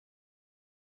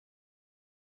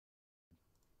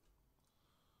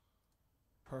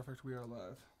Perfect. We are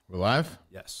live. We're live?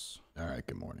 Yes. All right,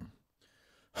 good morning.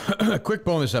 A quick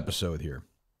bonus episode here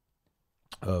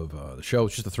of the show.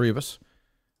 It's just the three of us.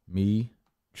 Me,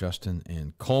 Justin,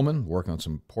 and Coleman working on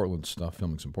some Portland stuff,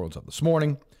 filming some Portland stuff this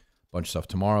morning. Bunch of stuff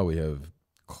tomorrow. We have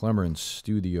Clemmer in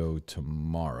studio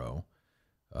tomorrow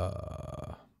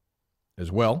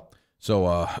as well. So,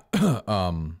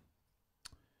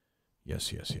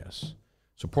 yes.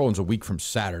 So Portland's a week from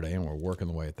Saturday, and we're working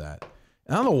the way at that.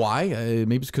 I don't know why.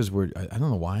 Maybe it's because I don't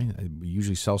know why. We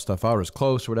usually sell stuff out or it's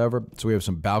close or whatever. So we have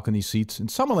some balcony seats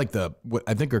and some are like what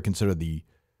I think are considered the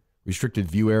restricted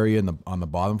view area on the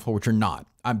bottom floor, which are not.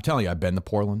 I'm telling you, I've been to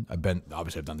Portland.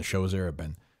 Obviously I've done the shows there.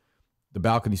 The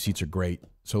balcony seats are great.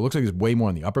 So it looks like there's way more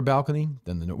on the upper balcony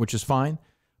which is fine.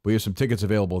 But we have some tickets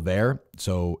available there.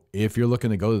 So if you're looking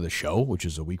to go to the show, which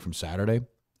is a week from Saturday,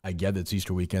 I get it's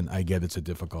Easter weekend. I get it's a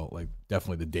difficult,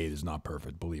 definitely the date is not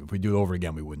perfect. Believe me, if we do it over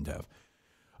again, we wouldn't have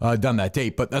done that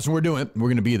date, but that's what we're doing. We're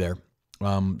going to be there.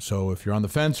 So if you're on the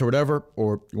fence or whatever,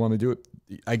 or you want to do it,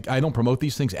 I don't promote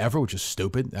these things ever, which is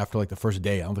stupid. After the first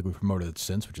day, I don't think we've promoted it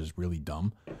since, which is really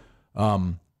dumb.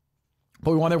 But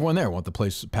we want everyone there. We want the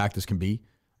place packed as can be.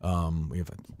 We have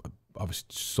obviously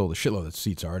sold a shitload of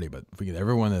seats already, but if we get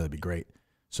everyone there, that'd be great.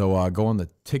 So go on the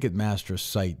Ticketmaster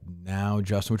site now,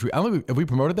 Justin. Which I don't know, have we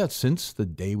promoted that since the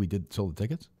day we sold the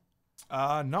tickets?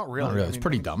 Not really. Not really. It's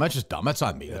pretty dumb. That's just dumb. That's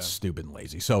on me. Yeah. That's stupid and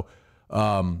lazy. So,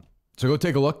 so go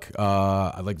take a look.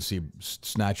 I'd like to see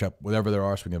snatch up whatever there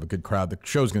are so we can have a good crowd. The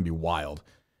show's going to be wild.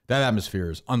 That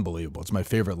atmosphere is unbelievable. It's my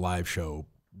favorite live show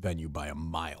venue by a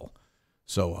mile.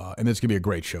 So, and it's going to be a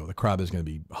great show. The crowd is going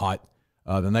to be hot.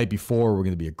 The night before, we're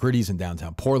going to be at Gritty's in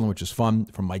downtown Portland, which is fun,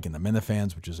 from Mike and the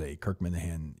Minifans, which is a Kirk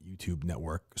Minahan YouTube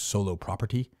network solo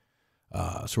property.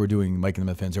 So we're doing Mike and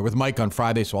the Minifans there with Mike on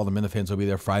Friday, so all the Minifans will be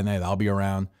there Friday night. I'll be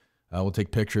around. We'll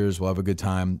take pictures. We'll have a good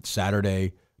time.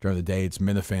 Saturday, during the day, it's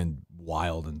Minifan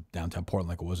wild in downtown Portland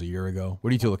like it was a year ago. What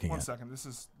are you two looking at? 1 second. This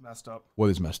is messed up. What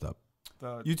is messed up?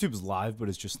 YouTube's live, but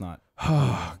it's just not.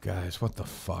 Oh, guys, what the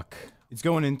fuck? It's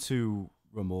going into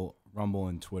Rumble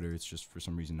and Twitter. It's just for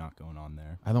some reason not going on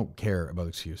there. I don't care about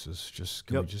excuses.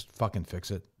 Can we just fucking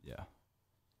fix it? Yeah.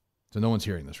 So no one's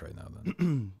hearing this right now,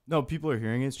 then? No, people are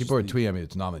hearing it. People are tweeting at me.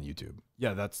 It's not on YouTube.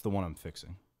 Yeah, that's the one I'm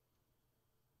fixing.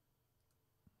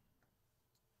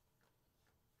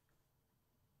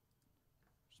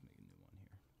 Just make a new one here.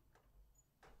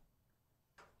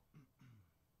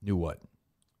 New what?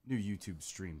 New YouTube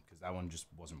stream, because that one just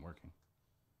wasn't working.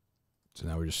 So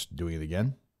now we're just doing it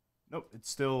again? Nope, it's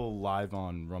still live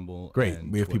on Rumble. Great.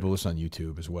 And We have Twitter. people listen on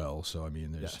YouTube as well. So, I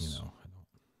mean, there's, Yes. I don't.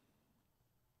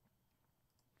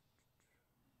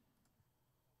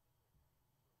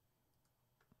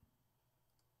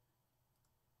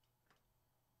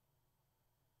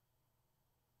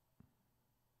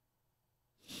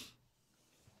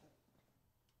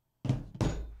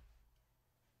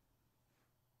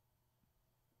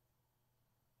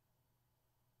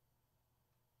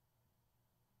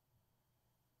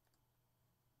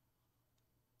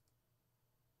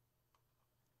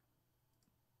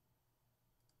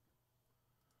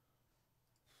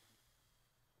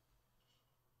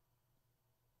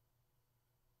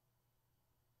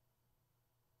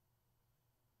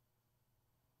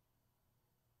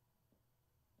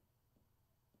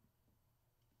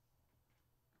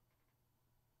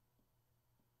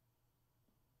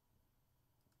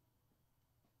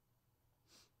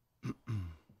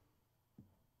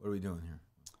 What are we doing here?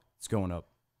 It's going up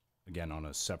again on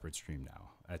a separate stream now.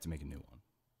 I had to make a new one.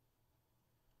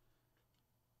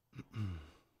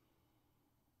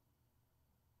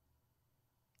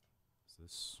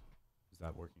 Is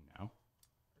that working now?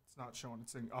 It's not showing.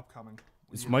 It's saying upcoming.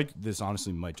 This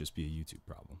honestly might just be a YouTube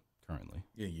problem currently.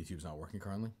 Yeah, YouTube's not working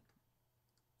currently?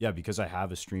 Yeah, because I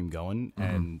have a stream going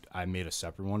and I made a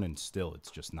separate one and still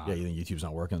it's just not. Yeah, you think YouTube's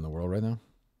not working in the world right now?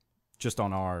 Just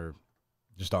on our...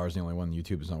 Just ours, the only one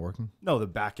YouTube is not working? No, the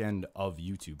back end of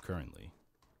YouTube currently.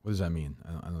 What does that mean?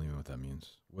 I don't even know what that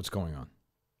means. What's going on?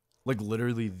 Like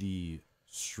literally the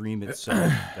stream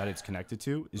itself that it's connected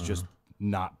to is just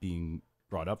not being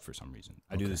brought up for some reason.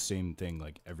 I do the same thing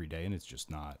like every day and it's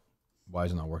just not. Why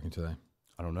is it not working today?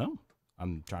 I don't know.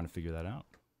 I'm trying to figure that out.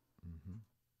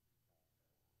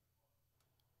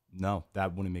 No,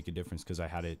 that wouldn't make a difference because I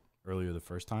had it earlier the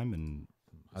first time. And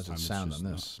how does it sound on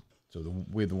this? So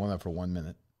we had the one up for 1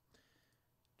 minute.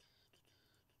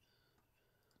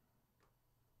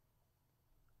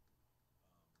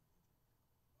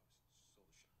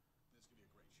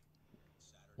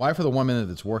 Why for the 1 minute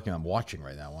that's working, I'm watching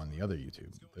right now on the other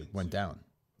YouTube, it went down.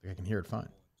 I can hear it fine.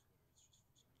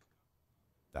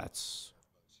 That's...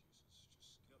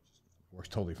 Works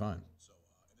totally fine.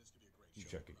 You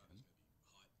check it.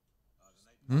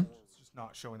 It's just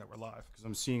not showing that we're live. Because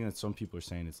I'm seeing that some people are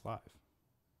saying it's live.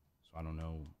 So I don't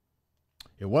know.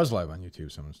 It was live on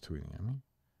YouTube. Someone's tweeting at me.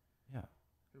 Yeah.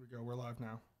 Here we go. We're live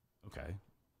now. Okay.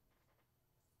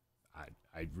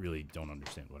 I really don't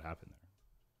understand what happened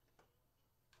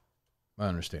there. I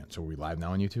understand. So are we live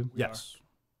now on YouTube? Yes.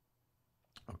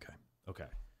 Okay. Okay.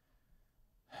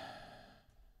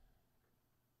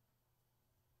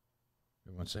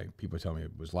 One second. People tell me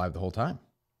it was live the whole time.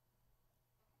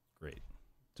 Great.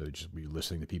 So just be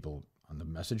listening to people on the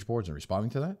message boards and responding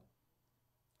to that?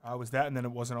 It was that, and then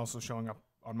it wasn't also showing up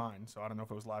on mine. So I don't know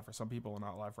if it was live for some people and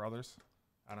not live for others.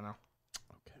 I don't know.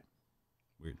 Okay.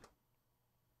 Weird.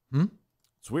 Hmm?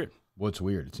 It's weird. What's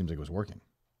weird? It seems like it was working.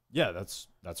 Yeah, that's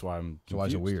why I'm confused. So why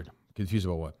is it weird? Confused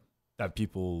about what? That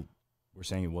people were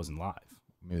saying it wasn't live.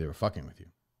 Maybe they were fucking with you.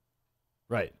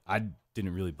 Right. I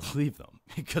didn't really believe them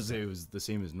because it was the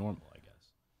same as normal, I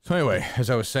guess. So anyway, as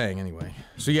I was saying anyway.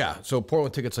 So yeah, so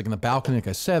Portland tickets like in the balcony, like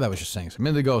I said, I was just saying this a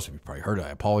minute ago, so you probably heard it, I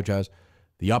apologize.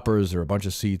 The uppers, there are a bunch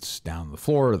of seats down on the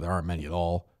floor. There aren't many at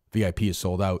all. VIP is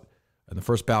sold out. And the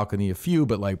first balcony, a few,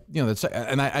 but like, you know, that's,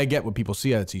 and I get what people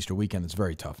see at it's Easter weekend. It's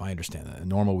very tough. I understand that. A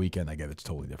normal weekend, I get it's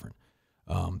totally different.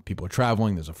 People are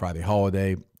traveling. There's a Friday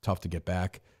holiday. Tough to get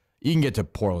back. You can get to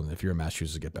Portland if you're in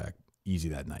Massachusetts to get back easy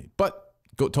that night. But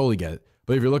totally get it.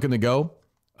 But if you're looking to go,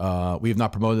 we have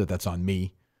not promoted it. That's on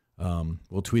me.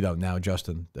 We'll tweet out now,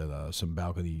 Justin, that some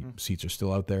balcony seats are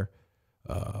still out there.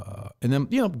 And then,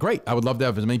 you know, great. I would love to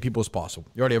have as many people as possible.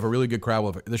 You already have a really good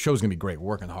crowd. The show's going to be great. We're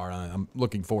working hard on it. I'm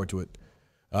looking forward to it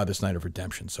this night of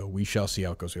redemption. So we shall see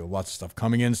how it goes. We have lots of stuff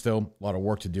coming in still. A lot of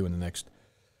work to do in the next,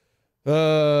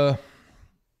 was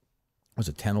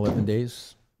it 10, 11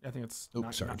 days? Yeah, I think it's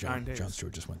Sorry, 9 days. John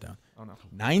Stewart just went down. Oh, no.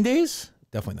 9 days?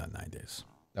 Definitely not 9 days.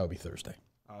 That would be Thursday.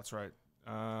 Oh, that's right.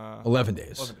 11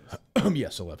 days. 11 days.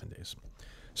 Yes, 11 days.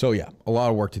 So, yeah, a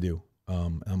lot of work to do.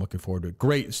 And I'm looking forward to it.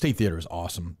 Great. State Theater is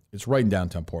awesome. It's right in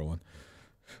downtown Portland.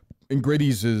 And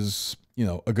Grady's is, you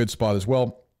know, a good spot as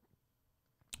well.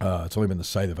 It's only been the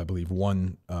site of, I believe,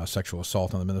 one sexual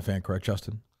assault on the Minifan, correct,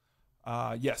 Justin?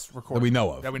 Yes, recorded. That we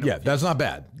know of. That we know yeah, of, that's not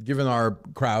bad. Given our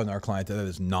crowd and our client, that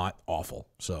is not awful.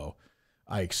 So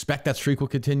I expect that streak will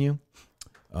continue.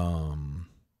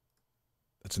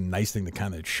 That's a nice thing to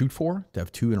kind of shoot for, to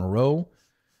have 2 in a row.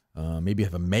 Maybe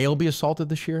have a male be assaulted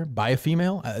this year by a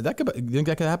female. You think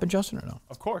that could happen, Justin, or no?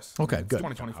 Of course. Okay, It's good.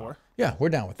 2024. Yeah, we're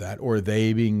down with that. Or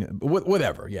they being,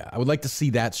 whatever. Yeah, I would like to see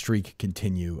that streak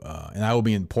continue. And I will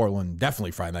be in Portland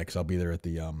definitely Friday night because I'll be there at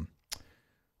the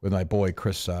with my boy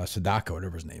Chris Sadako,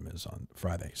 whatever his name is, on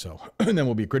Friday. So, and then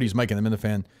we'll be at Gritty's Mike and the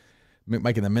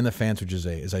Minifans, which is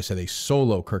as I said, a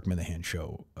solo Kirk Minahan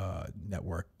show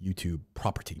network YouTube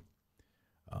property.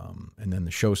 And then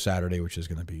the show Saturday, which is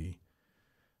going to be,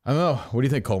 I don't know. What do you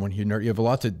think, Coleman? You have a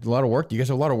lot of work. You guys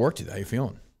have a lot of work to do. How you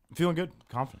feeling? I'm feeling good,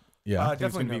 confident. Yeah, I think it's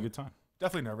definitely going to be a good time.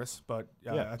 Definitely nervous, but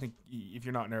Yeah. I think if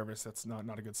you're not nervous, that's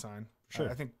not a good sign. Sure.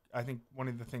 I think one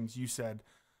of the things you said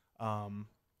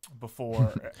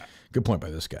before. Good point by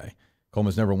this guy.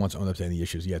 Coleman's never once owned up to any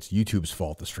issues. Yeah, it's YouTube's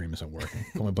fault the stream isn't working.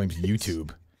 Coleman blames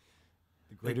YouTube.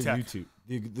 The greater Big tech. YouTube.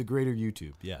 The greater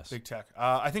YouTube, yes. Big tech.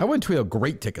 I think I wouldn't tweet out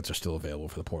great tickets are still available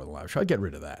for the Portland Live show. I'd get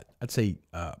rid of that. I'd say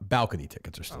balcony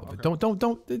tickets are still available.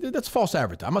 Don't. That's false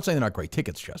advertising. I'm not saying they're not great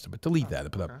tickets, Justin, but delete that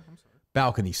and put up I'm sorry.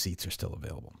 balcony seats are still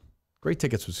available. Great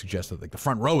tickets would suggest that like the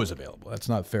front row is available. That's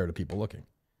not fair to people looking.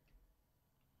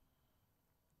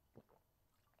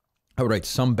 I would write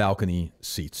some balcony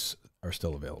seats are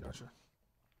still available. Gotcha.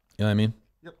 You know what I mean?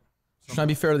 Yep. Just trying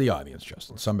to be fair to the audience,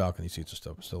 Justin. Some balcony seats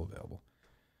are still available.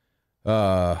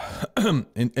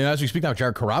 And as we speak now,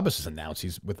 Jared Carrabis has announced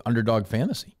he's with Underdog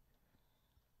Fantasy.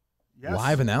 Yes.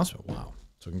 Live announcement. Wow.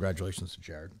 So congratulations to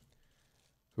Jared.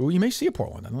 Who you may see at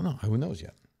Portland. I don't know. Who knows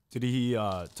yet? Did he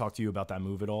talk to you about that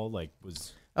move at all? Like,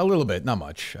 was A little bit, not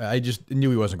much. I just knew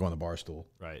he wasn't going to Barstool.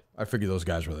 right? I figured those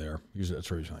guys were there. Usually that's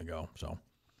where he's going to go. So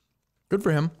good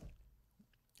for him.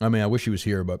 I mean, I wish he was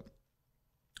here, but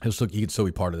he could still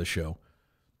be part of the show.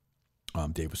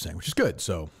 Dave was saying, which is good.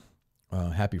 So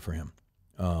happy for him.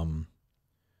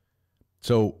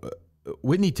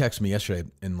 Whitney texted me yesterday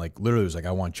and like literally was like,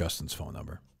 I want Justin's phone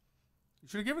number. You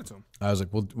should have given it to him. I was like,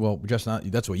 well, Justin,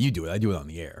 that's what you do it. I do it on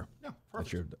the air. Yeah, That's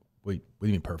perfect. what do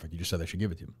you mean perfect? You just said I should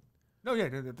give it to him. No, yeah,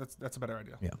 that's a better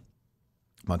idea. Yeah.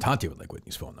 Montante would like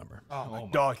Whitney's phone number. Oh, my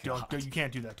my God. You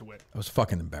can't do that to Whit. That was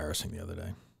fucking embarrassing the other day.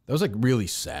 That was like really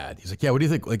sad. He's like, yeah, what do you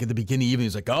think? Like at the beginning, even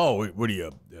he's like, oh, what are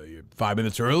you 5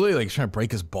 minutes early? Like he's trying to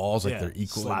break his balls like they're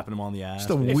equal. slapping him on the ass. Just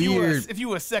a weird. If you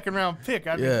were a second round pick,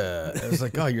 I'd Yeah. I was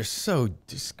like, oh, you're so,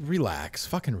 just relax.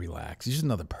 Fucking relax. He's just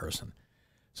another person.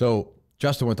 So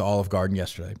Justin went to Olive Garden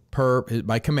yesterday per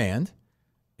my command.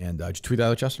 And did you tweet that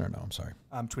out, Justin, or no? I'm sorry.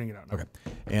 I'm tweeting it out now. Okay.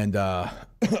 And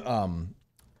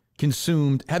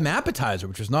had an appetizer,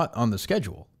 which was not on the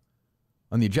schedule,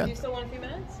 on the agenda. Do you still want a few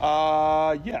minutes?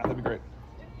 Yeah, that'd be great.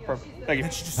 Perfect. Thank you.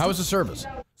 How was the service?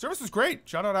 Service was great.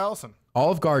 Shout out Allison.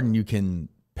 Olive Garden, you can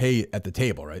pay at the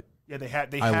table, right? Yeah, they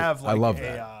have like I love a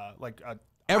that. like a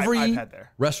Every iPad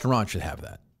there. restaurant should have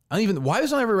that. Why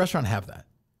doesn't every restaurant have that?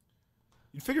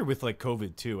 You'd figure with like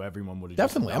COVID too, everyone would have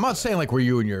Definitely. I'm not saying like where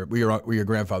your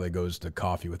grandfather goes to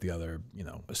coffee with the other,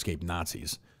 escaped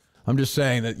Nazis. I'm just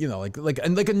saying that,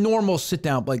 like a normal sit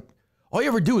down, like all you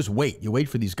ever do is wait. You wait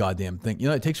for these goddamn things.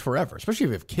 It takes forever, especially if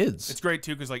you have kids. It's great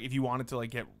too, because like if you wanted to like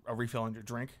get a refill on your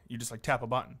drink, you just like tap a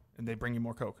button and they bring you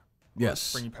more Coke. Or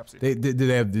Yes. bring you Pepsi. Did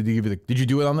they give you did you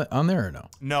do it on there or no?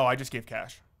 No, I just gave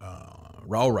cash.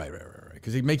 Right.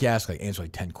 Because they make you answer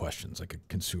like 10 questions, like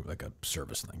a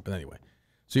service thing. But anyway,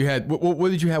 so you had what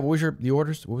did you have? What was the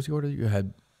orders? What was the order that you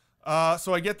had?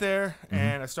 So I get there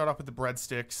and I start off with the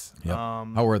breadsticks. Yep.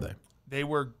 How were they? They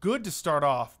were good to start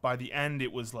off. By the end,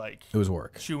 it was like It was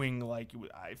work. chewing like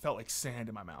I felt like sand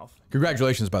in my mouth.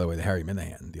 Congratulations, by the way, to Harry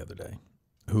Minahan the other day,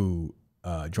 who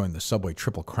joined the Subway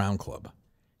Triple Crown Club.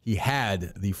 He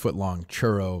had the foot-long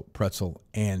churro, pretzel,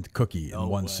 and cookie in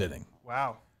one sitting.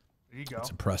 Wow, there you go. That's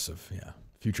impressive. Yeah,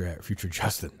 future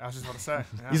Justin. I was just about to say.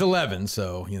 Yeah. He's 11,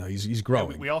 so he's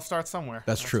growing. We all start somewhere.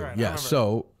 That's true. right. Yeah.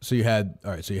 So you had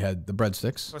the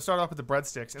breadsticks. So I started off with the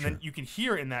breadsticks, and then you can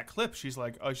hear in that clip, she's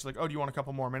like, oh, do you want a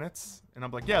couple more minutes? And I'm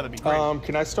like, yeah, that'd be great.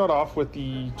 Can I start off with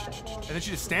the And then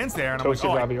she just stands there, and I'm toasted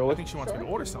like, oh, ravioli? I think she wants me to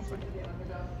order something.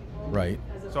 Right.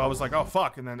 So I was like, oh,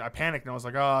 fuck. And then I panicked, and I was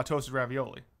like, toasted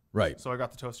ravioli. Right. So I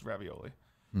got the toasted ravioli.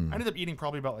 I ended up eating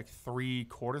probably about like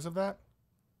 3/4 of that.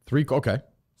 Okay.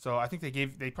 So I think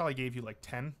they probably gave you like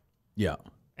 10, Yeah.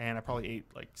 and I probably ate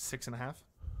like 6.5.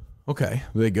 Okay.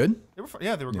 Were they good? They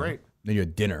were they were great. Then you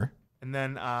had dinner. And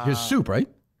then Here's soup, right?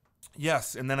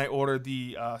 yes, and then I ordered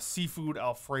the seafood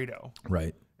Alfredo.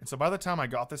 Right. And so by the time I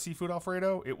got the seafood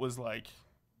Alfredo, it was like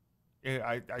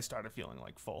I started feeling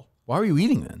like full. Why were you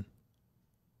eating then?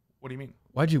 What do you mean?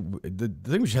 Why'd you? The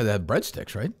thing was you had to have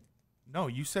breadsticks, right? No,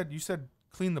 you said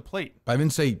clean the plate. But I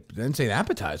didn't say an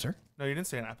appetizer. No, you didn't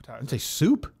say an I appetizer. didn't say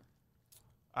soup.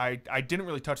 I didn't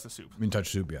really touch the soup. I mean, touch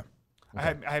soup, yeah. I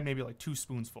had maybe like 2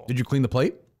 spoonsful. Did you clean the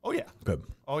plate? Oh yeah. Good.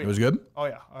 Oh yeah. It was good? Oh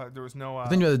yeah. There was no.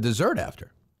 Then you had a dessert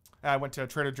after. I went to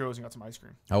Trader Joe's and got some ice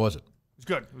cream. It How was it? was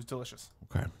good. It was delicious.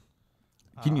 Okay.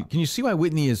 Can you see why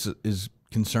Whitney is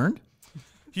concerned?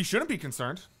 He shouldn't be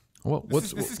concerned. Well,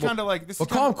 This is kind of like this. Well,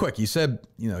 is call him kinda, quick. He said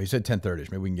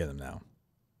 10:30ish. Maybe we can get him now.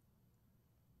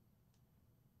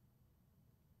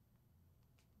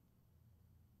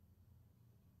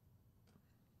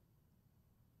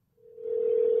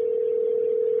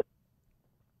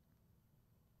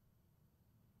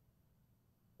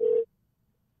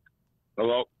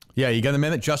 Hello. Yeah, you got a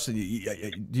minute, Justin?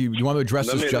 Do you want to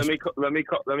address this, Justin? Let me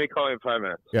call you in 5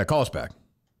 minutes. Yeah, call us back.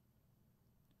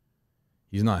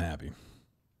 He's not happy.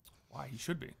 Why he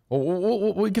should be.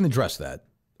 Well, we can address that.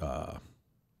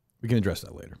 We can address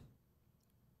that later.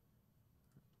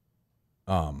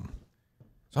 So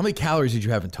how many calories did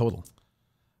you have in total?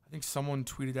 I think someone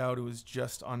tweeted out it was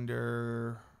just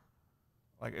under,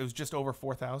 like it was just over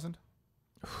 4,000.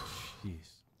 Jeez.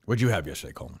 What'd you have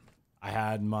yesterday, Coleman? I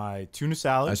had my tuna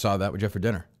salad. I saw that. What'd you have for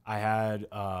dinner? I had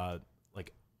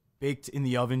like baked in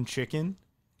the oven chicken.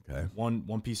 Okay.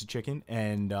 One piece of chicken,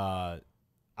 and I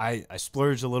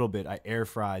splurged a little bit. I air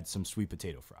fried some sweet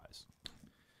potato fries.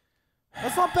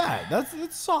 That's not bad.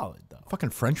 That's solid though.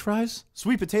 Fucking French fries?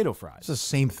 Sweet potato fries. It's the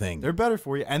same thing. They're better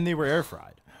for you, and they were air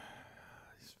fried.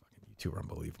 You two are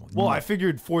unbelievable. Well, I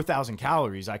figured 4,000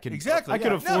 calories. I could Exactly, I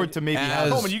could yeah. afford No, to maybe as- have.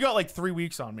 Coleman, you got like 3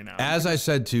 weeks on me now. As I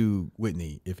said to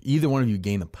Whitney, if either one of you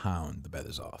gain a pound, the bet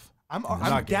is off. I'm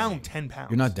not down getting 10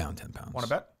 pounds. You're not down 10 pounds. Want to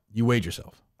bet? You weighed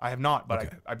yourself. I have not, but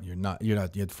Okay. I You're not.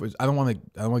 I don't want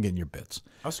to get in your bits.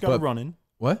 I also got a But- run in.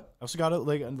 What? I also got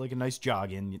like a nice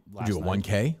jog in last Did you do a night.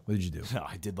 1K? What did you do? No,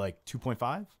 I did like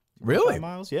 2.5. Really?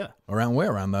 Miles? Yeah. Around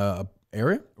where? Around the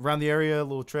area? Around the area, a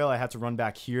little trail. I had to run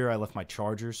back here. I left my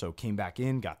charger, so came back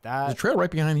in, got that. There's a trail right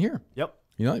behind here. Yep.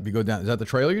 You know, if you go down, is that the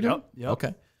trail you're doing? Yep, yep.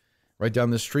 Okay. Right down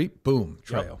this street, boom,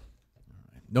 trail. All right.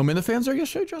 No minifans there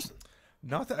yesterday, Justin?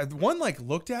 not that one like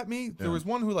looked at me. There was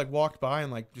one who like walked by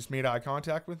and like just made eye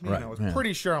contact with me, and I was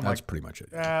pretty sure I'm That's like, pretty much it.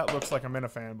 it looks like I'm in a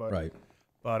fan, but Right.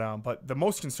 But the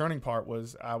most concerning part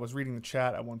was I was reading the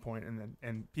chat at one point,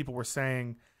 and people were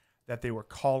saying that they were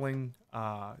calling,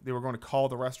 they were going to call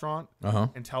the restaurant Uh-huh.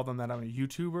 and tell them that I'm a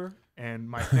YouTuber and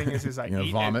my thing is I You're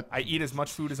gonna vomit? I eat as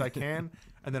much food as I can,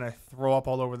 and then I throw up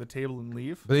all over the table and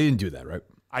leave. But they didn't do that, right?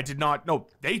 I did not. No,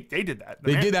 they did that.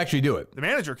 They did actually do it. The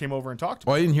manager came over and talked to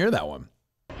me. Oh, I didn't hear that one.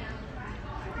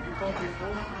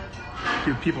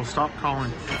 Dude, people, stop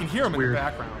calling. You can hear him in the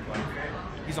background. Like,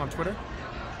 he's on Twitter.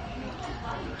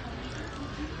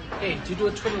 Hey, do you do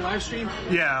a Twitter live stream?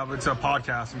 Yeah, it's a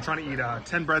podcast. I'm trying to eat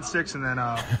 10 breadsticks and then.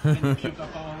 And you puke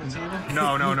up all over the table?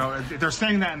 No. They're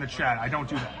saying that in the chat. I don't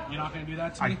do that. You're not going to do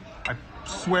that to me? I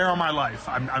swear on my life.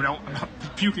 I'm not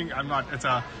puking. I'm not. It's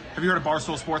a. Have you heard of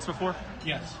Barstool Sports before?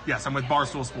 Yes. Yes, I'm with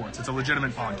Barstool Sports. It's a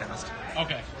legitimate podcast.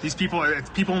 Okay. These people, it's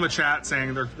people in the chat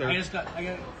saying they're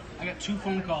I got 2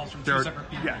 phone calls from 2 separate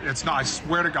people. yeah, it's not. I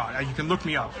swear to God, you can look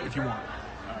me up if you want.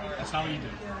 All right, that's not what you do.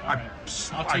 All right.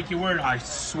 I'll take your word on I it.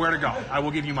 swear to God, I will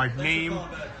give you my name.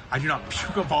 I do not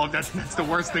puke up all. That's the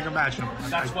worst thing imaginable.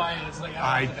 That's why it's like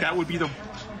that would be the.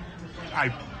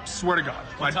 I swear to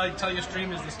God. Tell your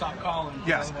streamers to stop calling.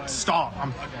 Yes, Otherwise- stop.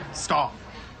 Stop.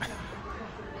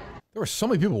 There were so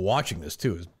many people watching this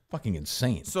too. It was fucking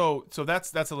insane. So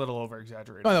that's a little over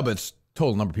exaggerated. I know, but it's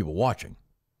total number of people watching.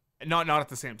 Not at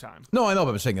the same time. No, I know,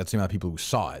 but I'm saying that's the amount of people who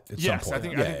saw it at Yes, some point. I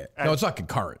think- Yeah. No, it's not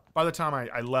concurrent. By the time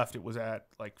I left, it was at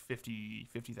like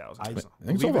 50,000. I think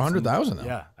it's over 100,000 now.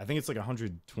 Yeah, I think it's like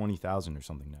 120,000 or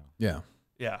something now. Yeah.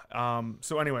 Yeah.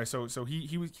 So anyway, so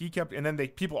he kept, and then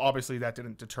people obviously that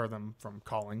didn't deter them from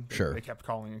calling. Sure. They kept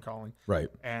calling and calling. Right.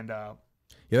 And Yeah,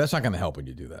 that's not going to help when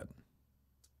you do that.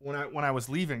 when I was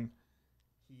leaving,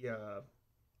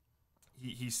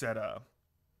 he said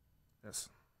this.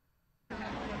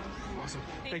 Awesome.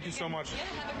 Thank you so much. Yeah,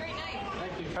 have a great night.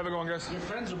 Thank you. Have a good one, guys. Your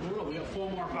friends are brutal. We have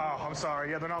 4 more. Oh, I'm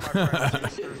sorry. Yeah, they're not my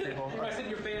friends. These people. I said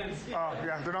your fans. Oh,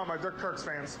 yeah, they're Kirk's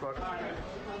fans, but.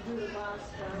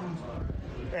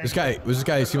 This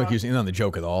guy seemed like he was in on the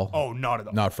joke at all. Oh, not at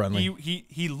all. Not friendly.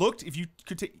 He looked, if you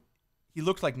could take, he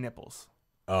looked like nipples.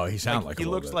 Oh, he sounded like he a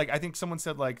little looks bit. like, I think someone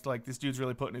said like this dude's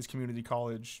really putting his community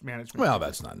college management. Well,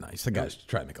 that's not nice. The guy's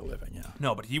trying to make a living. Yeah.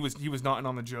 No, but he was not in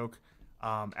on the joke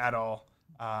at all.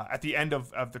 At the end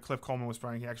of the clip Coleman was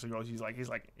playing, he actually goes, he's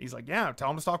like, yeah, tell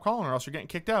him to stop calling or else you're getting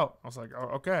kicked out. I was like,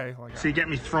 oh, okay. Like, so you get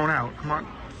me thrown out. I'm not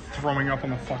throwing up on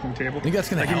the fucking table. I think that's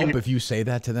going to help if you say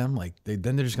that to them. Like,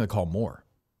 then they're just going to call more.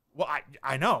 Well,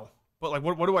 I know, but like,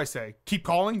 what do I say? Keep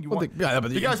calling? But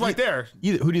the guy's right there.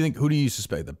 Who do you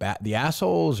suspect? The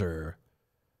assholes or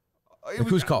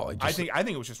who's calling? I think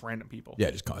it was just random people.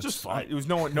 Yeah, just fun. It was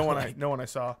no one I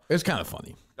saw. It's kind of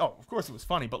funny. Oh, of course it was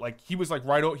funny, but like he was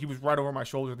right over my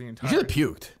shoulder the entire. You should have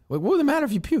puked. Like, what would the matter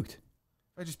if you puked?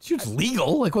 It's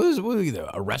legal. Like, what are they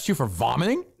gonna arrest you for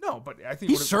vomiting? No, but I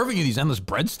think he's serving you these endless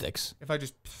breadsticks. If I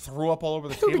just threw up all over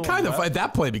the It table, would be kind of at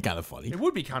that point. It'd be kind of funny. It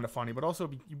would be kind of funny, but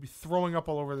also you'd be throwing up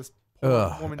all over this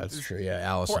poor woman. That's true. Yeah,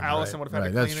 Allison. Poor Allison would have had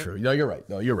to clean it. That's true. No,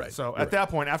 you're right. So at that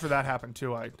point, after that happened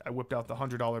too, I whipped out the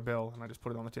 $100 bill and I just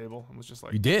put it on the table and was just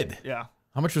like, you did? Yeah.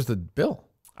 How much was the bill?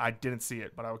 I didn't see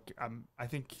it, but I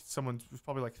think someone was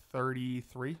probably like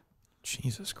 33.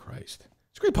 Jesus Christ!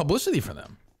 It's great publicity for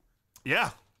them.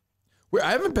 Yeah. Where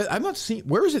I've not seen.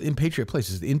 Where is it in Patriot Place?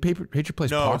 Is it in Patriot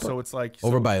Place? No, proper? so it's like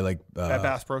over by like at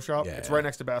Bass Pro Shop. Yeah, it's right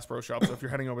next to Bass Pro Shop. So if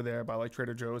you're heading over there by like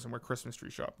Trader Joe's and where Christmas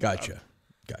tree shop. Gotcha.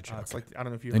 It's like I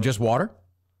don't know if you. And just water.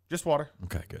 Just water.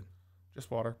 Okay, good. Just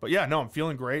water. But yeah, no, I'm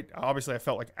feeling great. Obviously, I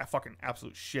felt like a fucking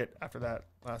absolute shit after that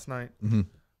last night. Mm-hmm.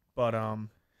 But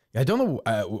I don't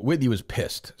know. Whitney was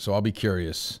pissed, so I'll be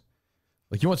curious.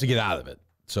 Like he wants to get out of it.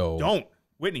 So don't,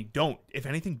 Whitney, don't. If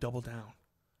anything, double down.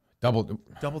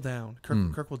 Double down.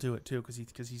 Kirk will do it too because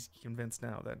he's convinced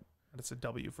now that it's a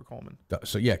W for Coleman.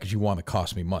 So yeah, because you want to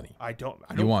cost me money. I don't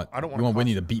You want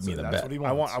Whitney to to beat me in the bet.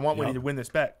 I want Whitney to win this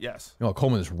bet. Yes. You know,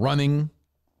 Coleman is running.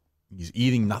 He's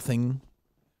eating nothing.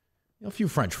 You know, a few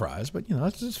French fries, but you know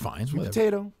it's fine. Sweet whatever.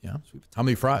 potato. Yeah. How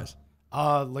many fries?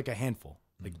 Like a handful.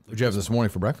 What'd you have this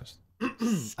morning for breakfast? I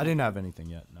didn't have anything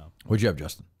yet. No. What'd you have,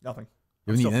 Justin? Nothing.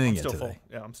 You haven't eaten anything yet still today.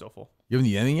 full. Yeah, I'm still full. You haven't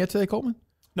eaten anything yet today, Coleman?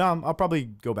 No, I'll probably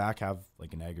go back, have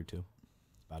like an egg or two.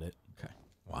 About it. Okay.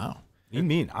 Wow. What do you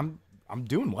mean? I'm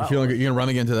doing well. You feeling good? You gonna run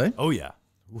again today? Oh yeah.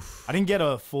 Oof. I didn't get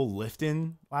a full lift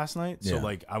in last night, so Yeah.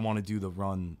 like I want to do the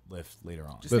run lift later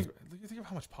on. Just think of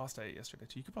how much pasta I ate yesterday.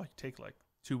 Too. You could probably take like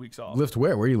 2 weeks off. Lift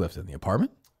where? Where are you lifting? In the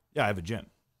apartment? Yeah, I have a gym.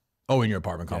 Oh, in your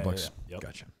apartment Yeah, complex. yeah. Yep.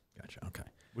 Gotcha. Okay.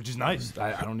 Which is nice.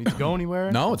 I don't need to go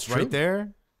anywhere. No, it's true. right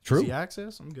there. True. Easy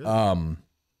access. I'm good.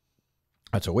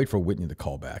 So wait for Whitney to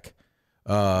call back.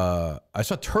 I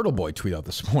saw Turtle Boy tweet out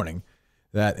this morning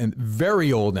that a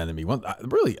very old enemy, one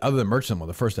really other than Merchant, one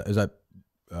the first is that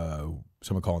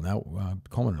someone calling now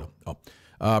Coleman or no?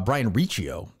 Oh, Brian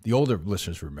Riccio. The older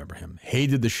listeners remember him.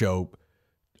 Hated the show.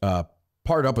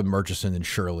 Partnered up with Murchison and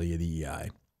Shirley at EEI.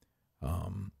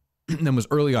 And then was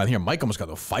early on here. Mike almost got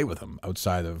into a fight with him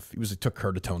outside of, took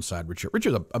her to Tone's side.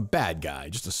 Richard's a bad guy,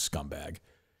 just a scumbag.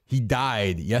 He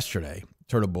died yesterday.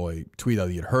 Turtle Boy tweeted out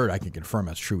he had heard, I can confirm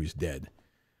that's true, he's dead.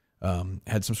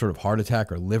 Had some sort of heart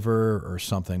attack or liver or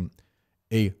something.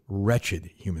 A wretched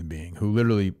human being who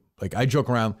literally, like, I joke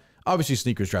around, obviously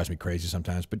Sneakers drives me crazy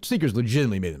sometimes, but Sneakers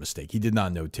legitimately made a mistake. He did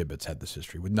not know Tibbetts had this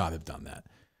history, would not have done that.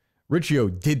 Richie-O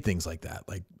did things like that,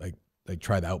 like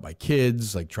try to out my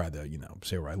kids, like try to,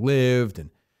 say where I lived, and,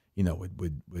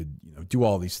 would do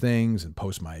all these things and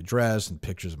post my address and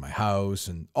pictures of my house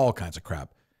and all kinds of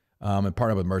crap. And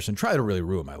partnered with Merson, tried to really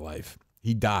ruin my life.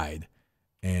 He died,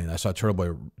 and I saw Turtle Boy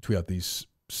tweet out these,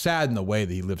 sad in the way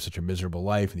that he lived such a miserable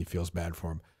life and he feels bad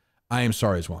for him. I am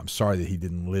sorry as well. I'm sorry that he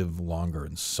didn't live longer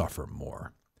and suffer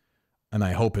more. And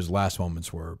I hope his last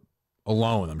moments were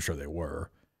alone, I'm sure they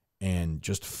were, and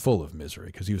just full of misery,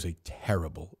 because he was a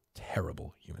terrible,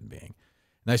 terrible human being.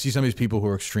 And I see some of these people who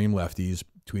are extreme lefties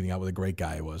tweeting out what a great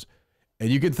guy he was. And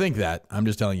you could think that. I'm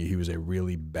just telling you, he was a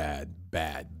really bad,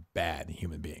 bad, bad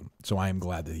human being. So I am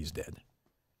glad that he's dead.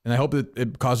 And I hope that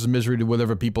it causes misery to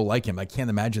whatever people like him. I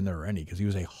can't imagine there are any, because he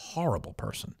was a horrible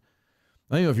person.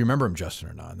 I don't know if you remember him, Justin,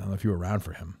 or not. I don't know if you were around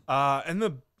for him.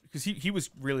 Because he was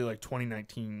really like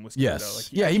 2019 was yes.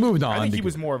 He moved on. I think he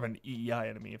was more of an EEI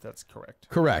enemy, if that's correct.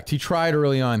 Correct. He tried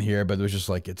early on here, but it was just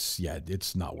like, it's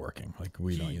not working. Like,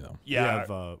 we don't,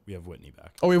 Yeah. We have Whitney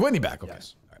back. Oh, we have Whitney back. Okay.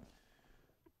 Yes. All right.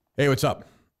 Hey, what's up?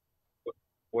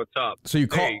 What's up? So you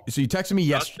called. Hey, So you texted me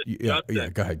Justin, Yeah.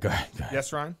 Go ahead.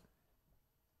 Yes, Ryan?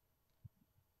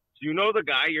 Do you know the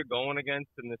guy you're going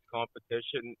against in this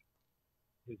competition?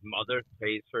 His mother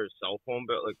pays for his cell phone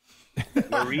bill, like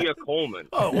Maria Coleman.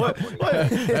 Oh, what?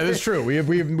 That is true. We have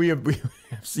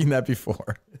seen that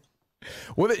before.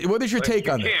 What is your take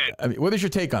on this? I mean, what is your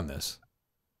take on this?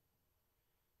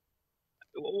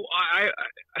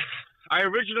 I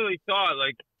originally thought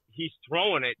like he's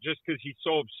throwing it just because he's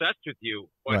so obsessed with you.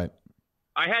 But Right.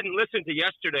 I hadn't listened to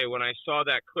yesterday when I saw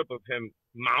that clip of him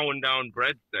mowing down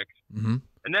breadsticks. Mm-hmm.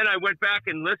 And then I went back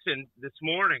and listened this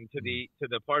morning to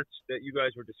the parts that you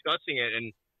guys were discussing it,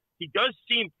 and he does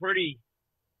seem pretty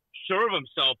sure of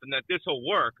himself and that this will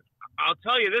work. I'll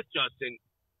tell you this, Justin.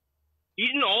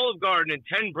 Eating Olive Garden and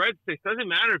 10 breadsticks doesn't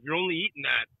matter if you're only eating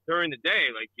that during the day.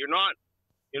 Like you're not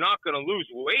going to lose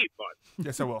weight, bud.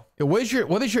 Yes, I will. What is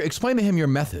your? Explain to him your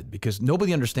method, because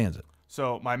nobody understands it.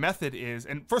 So my method is,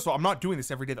 and first of all, I'm not doing this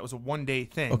every day. That was a one-day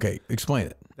thing. Okay, explain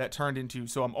it. That turned into,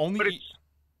 so I'm only.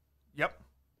 Yep.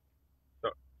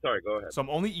 Sorry, go ahead. So I'm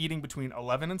only eating between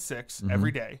 11 and 6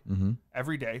 every day. Mm-hmm.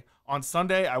 Every day. On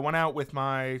Sunday, I went out with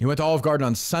my. You went to Olive Garden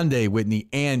on Sunday, Whitney,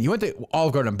 and you went to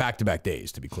Olive Garden on back-to-back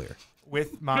days, to be clear.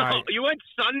 With my. No, you went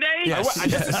Sunday? Yes.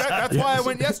 That's why I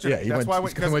went yesterday. Yeah, that's why I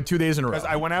went 2 days in a row. Because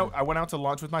I went out to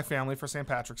lunch with my family for St.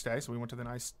 Patrick's Day. So we went to the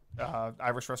nice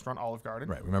Irish restaurant Olive Garden.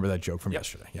 Right. Remember that joke from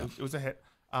yesterday? Yeah. It was a hit.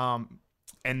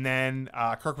 And then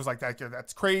Kirk was like,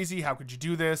 "That's crazy. How could you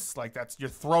do this? Like you're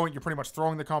pretty much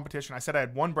throwing the competition." I said I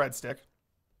had one breadstick,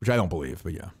 which I don't believe,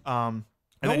 but yeah.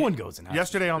 No one goes in.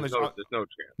 Yesterday on the There's no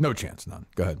chance. No chance, none.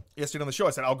 Go ahead. Yesterday on the show,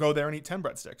 I said I'll go there and eat 10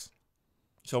 breadsticks.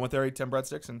 So I went there, ate 10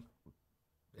 breadsticks, and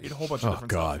ate a whole bunch of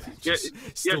different God. stuff.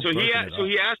 So he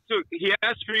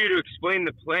asked for you to explain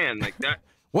the plan like that.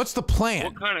 What's the plan?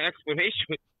 What kind of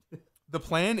explanation? The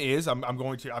plan is I'm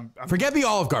Forget the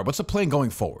Olive Garden. What's the plan going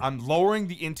forward? I'm lowering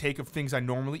the intake of things I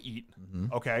normally eat.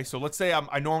 Mm-hmm. Okay, so let's say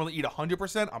I normally eat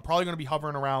 100%. I'm probably going to be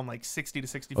hovering around like 60 to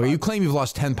 65. Okay, you claim you've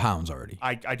lost 10 pounds already.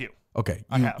 I do. Okay,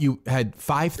 I have. You had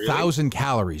 5,000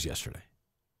 calories yesterday.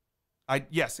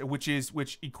 Yes, which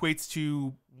equates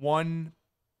to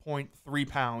 1.3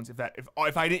 pounds.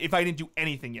 If I didn't do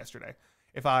anything yesterday.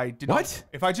 If I did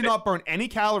not burn any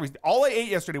calories, all I ate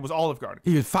yesterday was Olive Garden.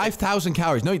 You had 5,000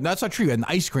 calories. No, that's not true. You had an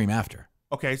ice cream after.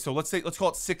 Okay, so let's call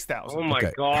it 6,000. Oh my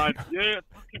God! Yeah,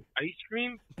 fucking ice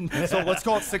cream. So let's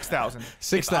call it 6,000.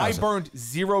 6,000. If I burned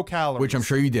 0 calories, which I'm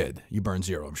sure you did. You burned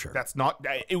 0. I'm sure. That's not.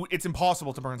 It's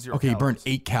impossible to burn 0. Okay, calories. you burned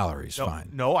 8 calories. No, Fine.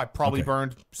 No, I probably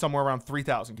burned somewhere around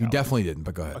 3,000 calories. You definitely didn't.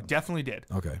 But go ahead. I definitely did.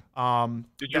 Okay.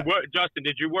 Justin?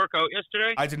 Did you work out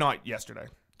yesterday? I did not yesterday.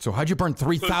 So how'd you burn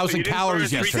 3,000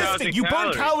 calories yesterday? You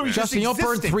burn calories. Justin, you don't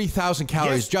burn 3,000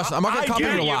 calories. Yes, Justin, I'm not going to copy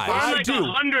your lies. I do.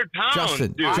 100 pounds,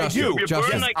 Justin, dude. Justin, You burn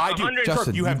Justin, like I do. 100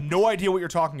 Justin, you have no idea what you're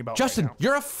talking about. Justin, right now.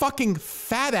 you're a fucking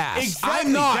fat ass. Exactly.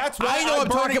 I'm not. That's why I know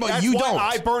what I'm talking about. You don't.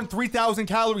 I burn 3,000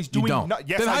 calories doing. You don't.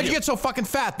 Yes, then how'd I you do. get so fucking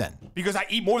fat then? Because I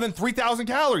eat more than 3,000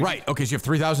 calories. Right. Okay, so you have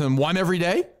 3,001 every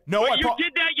day? No, But you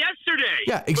did that yesterday.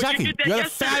 Yeah, exactly. But You had a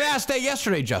fat ass day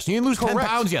yesterday, Justin. You didn't lose 10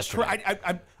 pounds yesterday.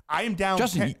 I am down.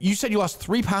 Justin, 10. you said you lost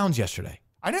 3 pounds yesterday.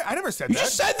 I never said You that.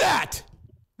 just said that.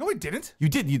 No, I didn't. You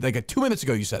did. You, like 2 minutes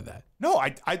ago, you said that. No,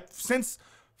 I since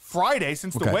Friday,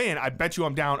 since the weigh-in, I bet you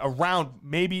I'm down around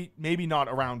maybe not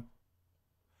around,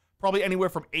 probably anywhere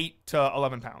from 8 to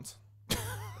 11 pounds.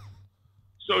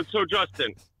 So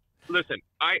Justin, listen,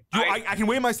 I can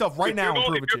weigh myself right now and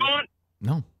prove it to you.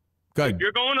 No, go ahead. If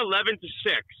you're going 11 to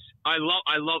 6, I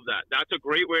love that. That's a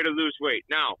great way to lose weight.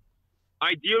 Now,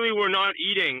 ideally, we're not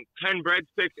eating 10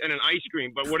 breadsticks and an ice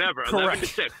cream, but whatever. Correct. 11 to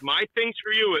 6. My things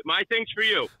for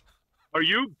you. Are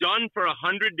you done for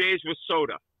 100 days with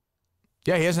soda?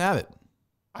 Yeah, he hasn't had it.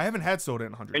 I haven't had soda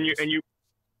in 100 days. And you.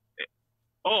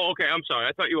 Oh, okay. I'm sorry.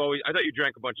 I thought you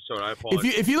drank a bunch of soda. I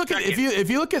apologize. If you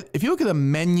look at the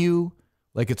menu,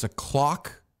 like it's a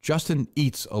clock. Justin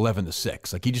eats 11 to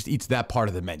 6. Like he just eats that part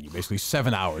of the menu, basically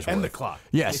 7 hours. And worth. the clock.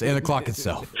 Yes, and the clock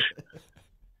itself.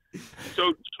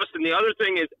 So, Justin, the other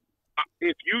thing is,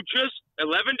 if you just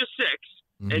 11 to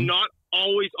 6 and not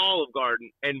always Olive Garden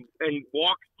and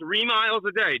walk 3 miles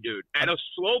a day, dude, at a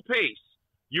slow pace,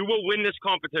 you will win this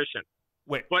competition.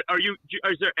 Wait, but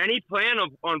is there any plan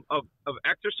of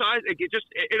exercise?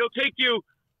 It'll take you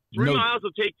 3 miles.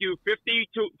 Will take you 50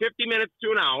 minutes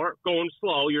to an hour going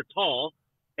slow. You're tall,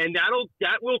 and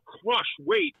that will crush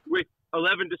weight with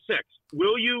 11 to 6.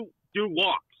 Will you do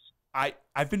walks?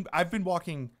 I've been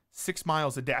walking 6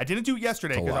 miles a day. I didn't do it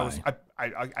yesterday because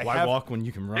I Why walk when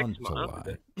you can run?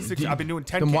 I've been doing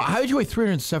 10. How did you weigh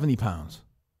 370 pounds?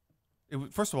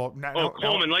 First of all,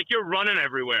 Coleman, like you're running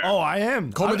everywhere. Oh, I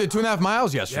am. Coleman did 2.5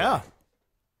 miles yesterday. Yeah.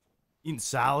 Eating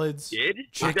salads. Did?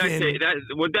 Chicken.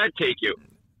 Would that take you?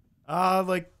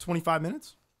 Like 25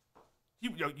 minutes.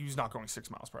 He's not going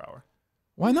 6 miles per hour.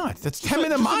 Why not? That's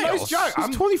 10-minute miles. Nice jog.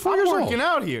 I'm 24 years old. I'm working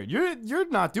out here. You're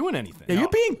not doing anything. Yeah, you're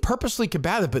being purposely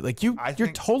combative, but like you're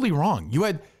totally wrong. You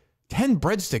had 10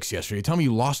 breadsticks yesterday. You tell me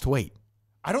you lost weight.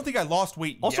 I don't think I lost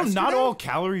weight. Also, yesterday. not all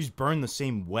calories burn the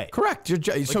same way. Correct. So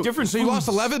you lost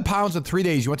 11 pounds in 3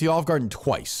 days. You went to the Olive Garden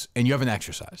twice, and you haven't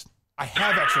exercised. I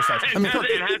have exercised.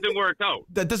 It hasn't worked out.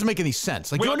 That doesn't make any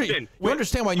sense. Like you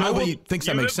understand why nobody thinks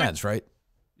that makes sense, right?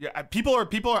 Yeah, people are.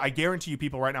 I guarantee you,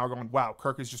 people right now are going, "Wow,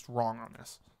 Kirk is just wrong on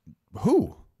this."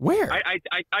 Who? Where? I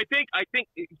think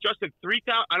Justin,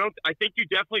 3,000. I think you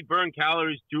definitely burn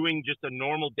calories doing just a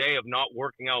normal day of not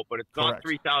working out, but it's not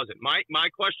 3,000. My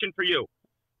question for you,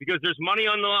 because there's money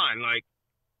on the line. Like,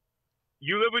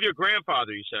 you live with your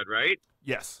grandfather, you said, right?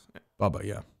 Yes. Bubba,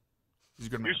 yeah. He's a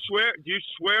good man. Do you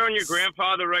swear on your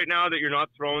grandfather right now that you're not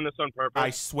throwing this on purpose? I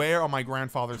swear on my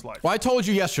grandfather's life. Well, I told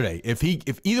you yesterday, if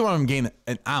either one of them gain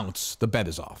an ounce, the bet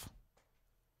is off.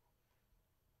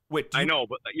 Wait, I know,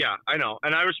 but yeah, I know,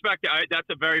 and I respect it. That's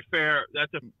a very fair.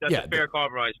 That's a fair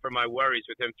compromise for my worries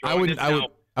with him. I wouldn't.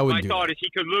 My thought is he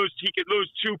could lose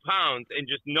 2 pounds and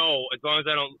just know as long as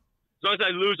I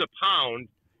lose a pound.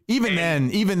 Even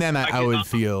then, I would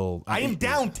feel. I am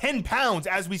down 10 pounds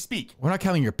as we speak. We're not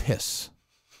counting your piss.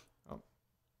 Oh,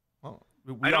 well,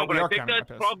 I know, but I think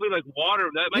that's probably like water.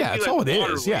 That might be that's like all it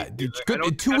water is. Yeah, weight. it's good.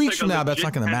 In 2 weeks from now, that's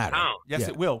not going to matter. Yes,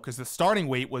 it will, because the starting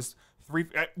weight was 3.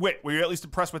 Wait, were you at least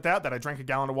impressed with that I drank a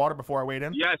gallon of water before I weighed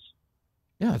in? Yes.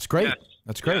 Yeah, that's great. Yes.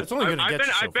 That's great. Yeah, it's only going to get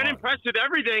you so I've been impressed with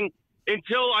everything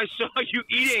until I saw you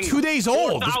eating. It's 2 days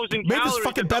old. 4,000 Made this calories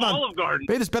fucking at bet the on Olive Garden.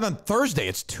 Made this bet on Thursday.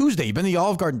 It's Tuesday. You've been to the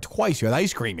Olive Garden twice. You had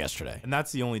ice cream yesterday. And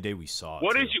that's the only day we saw it.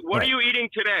 What are you eating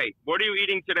today? What are you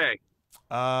eating today?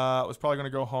 I was probably gonna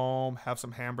go home, have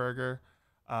some hamburger,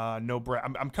 no bread.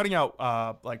 I'm cutting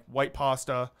out like white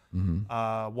pasta,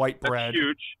 white bread. That's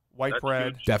huge. White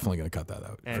bread. Huge. Definitely going to cut that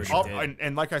out.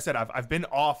 And like I said, I've been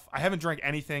off. I haven't drank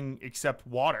anything except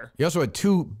water. You also had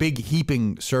 2 big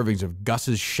heaping servings of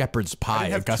Gus's shepherd's pie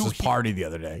at Gus's party the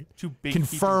other day. 2 big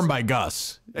confirmed by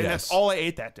Gus. And that's all I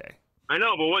ate that day. I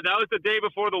know, but that was the day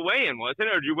before the weigh-in, wasn't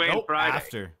it? Or did you weigh in Friday?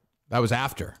 After. That was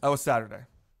after. That was Saturday.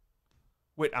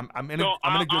 Wait, I'm in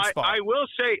a good spot. I will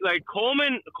say, like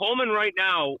Coleman right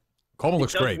now. Coleman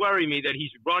looks great. It does worry me that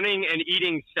he's running and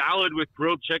eating salad with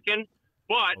grilled chicken.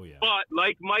 But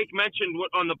like Mike mentioned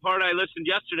on the part I listened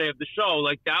yesterday of the show,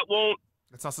 like that won't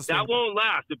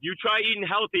last. If you try eating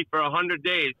healthy for 100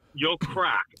 days, you'll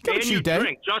crack. And you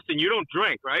drink. Justin, you don't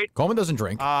drink, right? Coleman doesn't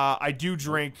drink. I do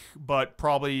drink, but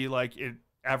probably like it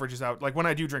averages out. Like when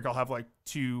I do drink, I'll have like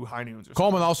 2 high noons. Or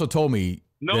Coleman also told me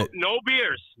no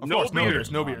beers. No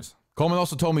beers. Coleman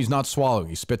also told me he's not swallowing.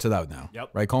 He spits it out now. Yep.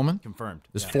 Right, Coleman? Confirmed.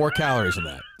 There's 4 calories in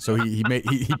that. So he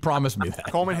promised me that.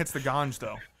 Coleman hits the ganj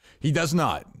though. He does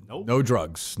not. Nope. No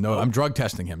drugs. No, I'm drug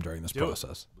testing him during this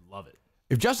process. Love it.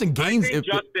 If Justin gains,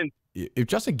 if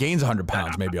Justin gains 100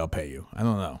 pounds, maybe I'll pay you. I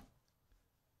don't know.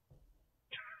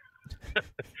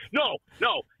 No.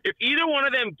 If either one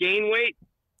of them gain weight,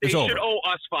 They It's over. should owe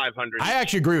us 500. I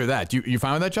actually agree with that. You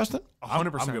fine with that, Justin?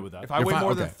 100%. I'm good with that. If I You're weigh fine?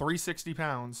 more Okay. than 360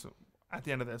 pounds at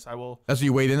the end of this, I will That's what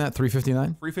you weighed in at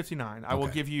 359. 359. I will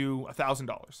Okay. give you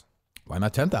 $1,000. Why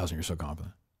not 10,000? You're so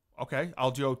confident. Okay, I'll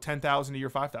do 10,000 to your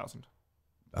 5,000.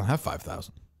 I don't have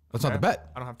 5,000. That's not Okay. the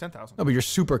bet. I don't have 10,000. No, but you're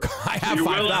super. I have You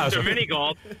will after 5,000. mini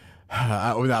golf.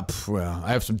 Well,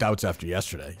 I have some doubts after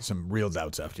yesterday. Some real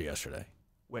doubts after yesterday.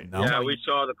 Wait, No. Yeah, we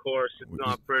saw the course. It's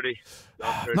not pretty.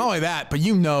 Not pretty. Not only that, but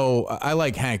you know, I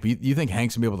like Hank. But you think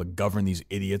Hank's gonna be able to govern these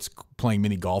idiots playing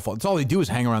mini golf? It's all they do is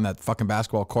hang around that fucking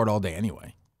basketball court all day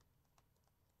anyway.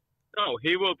 No,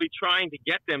 he will be trying to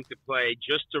get them to play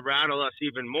just to rattle us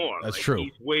even more. That's true.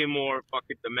 He's way more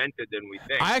fucking demented than we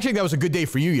think. I actually think that was a good day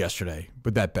for you yesterday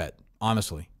with that bet.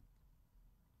 Honestly,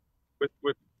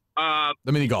 with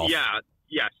the mini golf. yeah,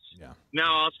 yes. Yeah.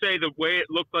 Now I'll say the way it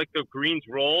looked like the greens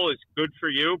roll is good for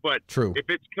you, but True. if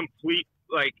it's complete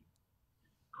like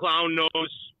clown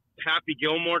nose Happy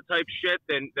Gilmore type shit,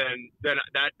 then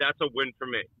that's a win for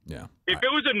me. Yeah. If it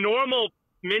was a normal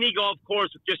mini golf course,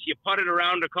 just you putted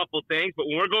around a couple things, but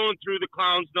when we're going through the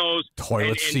clown's nose Toilet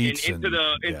and seats into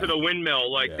the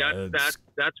windmill, like Yeah,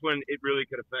 that's when it really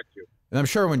could affect you. And I'm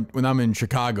sure when I'm in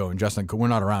Chicago and we're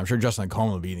not around, I'm sure Justin and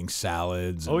Coleman will be eating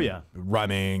salads. Oh, and yeah.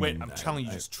 running. Wait, and I'm telling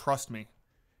you, just trust me.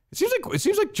 It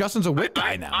seems like Justin's a wit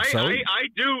guy now. I So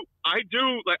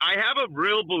do. Like, I have a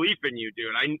real belief in you,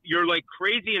 dude. You're like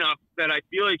crazy enough that I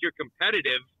feel like you're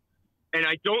competitive, and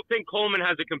I don't think Coleman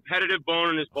has a competitive bone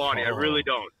in his body. I really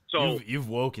don't. So You've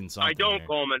woken something. I don't, here.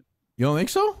 Coleman. you don't think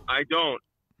so? I don't.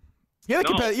 Yeah, the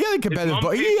No. competitive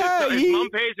bone. His mom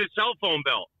pays his cell phone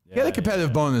bill. He had a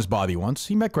competitive bone in his body once.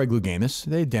 He met Greg Louganis.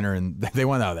 They had dinner and they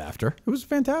went out after. It was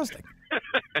fantastic.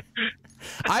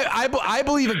 I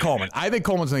believe in Coleman. I think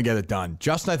Coleman's going to get it done.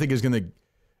 Justin, I think, is going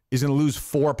to lose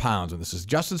 4 pounds. And this is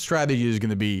Justin's strategy is going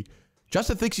to be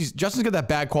Justin's got that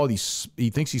bad quality. He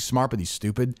thinks he's smart, but he's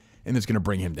stupid, and it's going to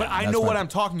bring him down. But I know what I'm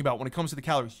talking about when it comes to the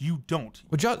calories. You don't.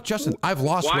 Well, Justin, I've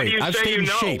lost Why weight. do you I've say stayed you in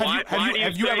know? shape. Why do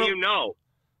you say you know?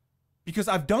 Because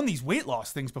I've done these weight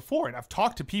loss things before, and I've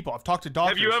talked to people. I've talked to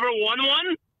doctors. Have you ever won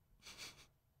one?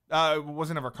 It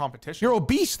wasn't ever a competition. You're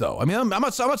obese, though. I mean, I'm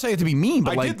not saying it to be mean,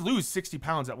 but I like, did lose 60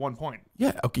 pounds at one point.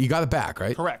 yeah, okay, you got it back,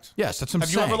 right? Correct. Yes, that's what I'm Have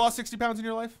saying. you ever lost 60 pounds in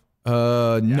your life?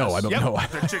 No, I don't Yep. know.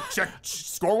 check,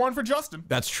 score one for Justin.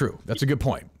 That's true. That's a good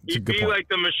point. That's a You'd good be point. like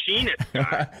the machinist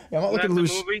guy. Yeah, I'm not looking to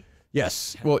That's lose. a movie?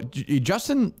 Yes. Well,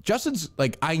 Justin's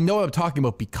like, I know what I'm talking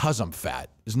about because I'm fat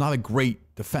is not a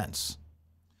great defense.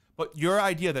 But your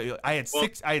idea that I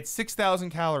had 6,000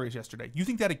 calories yesterday. You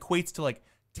think that equates to like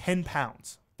 10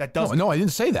 pounds? That doesn't. No, I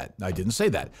didn't say that. I didn't say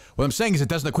that. What I'm saying is it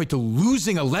doesn't equate to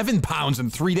losing 11 pounds in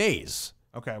 3 days.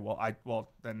 Okay.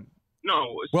 Well then.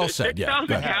 No. Well said, yeah. 6,000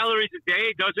 Go ahead. calories a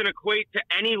day doesn't equate to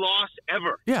any loss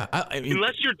ever. Yeah. I mean,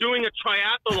 Unless you're doing a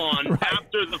triathlon Right.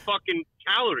 after the fucking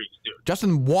calories, dude.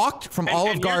 Justin walked from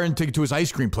Olive and Garden to his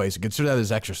ice cream place and consider that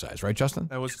as exercise, right, Justin?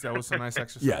 That was a nice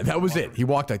exercise. Yeah, that was it. He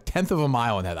walked 1/10 of a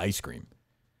mile and had ice cream.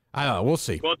 I don't know. We'll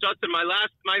see. Well, Justin, my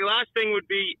last thing would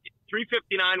be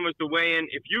 359 was the weigh-in.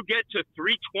 If you get to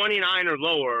 329 or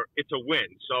lower, it's a win.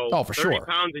 So Oh, for 30 sure.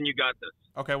 pounds and you got this.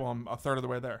 Okay. Well, I'm a third of the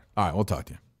way there. All right, we'll talk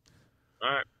to you. All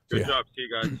right. Good Yeah. job. See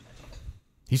you guys.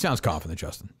 He sounds confident,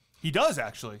 Justin. He does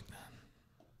actually.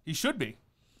 He should be.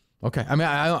 Okay. I mean,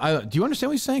 I do you understand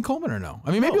what he's saying, Coleman, or no?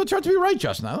 I mean, maybe he'll turn out to be right,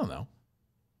 Justin. I don't know.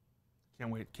 Can't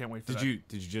wait for Did that. you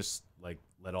just like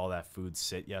let all that food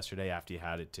sit yesterday after you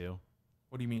had it too?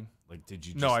 What do you mean? Like, did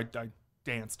you? Just, No, I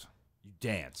danced. You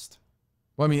danced.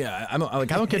 Well, I mean, I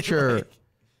don't get your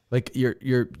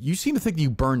you seem to think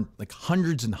you burn like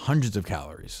hundreds and hundreds of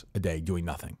calories a day doing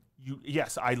nothing.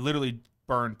 Yes, I literally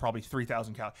burned probably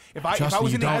 3,000 calories. If I Justin,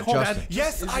 was you in the don't, alcohol, Justin.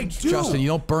 yes, I do. Justin, you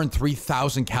don't burn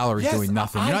 3,000 calories Yes, doing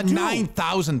nothing. You're I not do.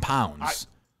 9,000 pounds.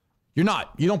 You're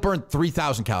not. You don't burn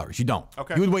 3,000 calories. You don't.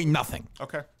 Okay. You would weigh nothing.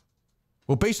 Okay.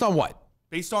 Well, based on what?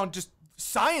 Based on just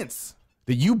science.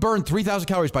 That you burn 3,000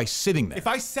 calories by sitting there. If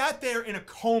I sat there in a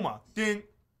coma, ding,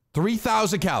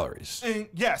 3,000 calories. ding,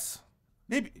 yes,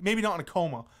 maybe not in a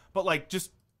coma, but like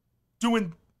just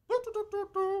doing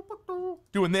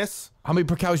this. How many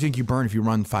per calories do you think you burn if you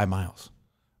run 5 miles?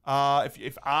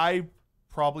 If I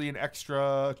probably an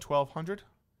extra 1,200.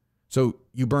 So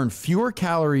you burn fewer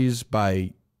calories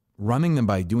by running than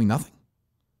by doing nothing?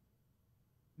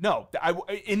 No,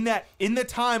 in the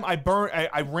time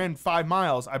I ran 5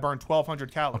 miles, I burned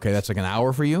 1,200 calories. Okay, that's like an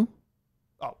hour for you?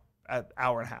 Oh, an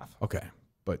hour and a half. Okay.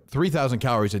 But 3,000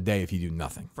 calories a day if you do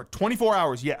nothing. For 24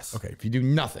 hours, yes. Okay, if you do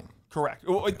nothing. Correct.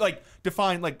 Like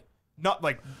define like not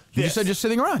like You this. just said just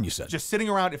sitting around, you said. Just sitting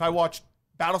around. If I watched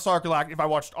Battlestar Galactica, if I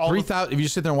watched all 3,000. If you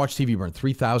just sit there and watch TV, you burn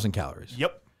 3,000 calories.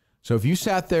 Yep. So if you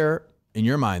sat there in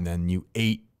your mind, then you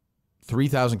ate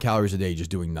 3,000 calories a day just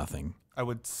doing nothing. I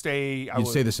would stay. You'd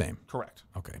stay the same. Correct.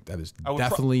 Okay, that is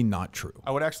definitely not true.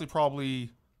 I would actually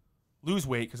probably lose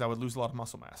weight because I would lose a lot of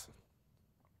muscle mass.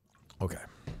 Okay.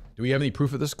 Do we have any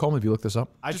proof of this, Coleman? Have you looked this up?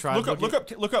 I tried.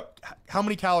 Look up how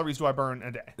many calories do I burn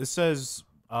a day? This says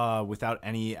without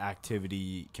any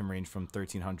activity can range from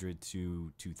 1,300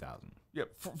 to 2,000. Yeah,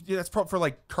 that's for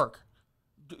like Kirk.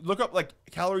 Look up like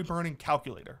calorie burning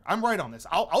calculator. I'm right on this.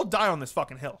 I'll die on this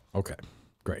fucking hill. Okay,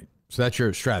 great. So that's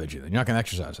your strategy then. You're not going to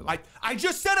exercise at all. I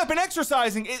just set up an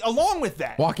exercising along with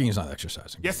that. Walking is not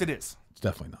exercising. Yes, it is. It's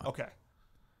definitely not. Okay.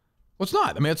 Well, it's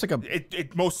not. I mean, it's like a...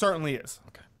 It most certainly is.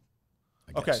 Okay.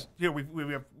 Okay. Here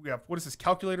we have what is this,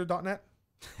 calculator.net?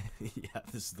 Yeah,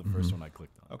 this is the first one I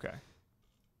clicked on. Okay.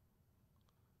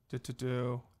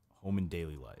 Home and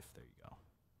daily life. There you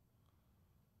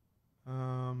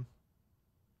go.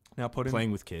 Now put in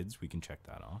playing with kids. We can check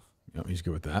that off. Yep, he's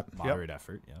good with that. Moderate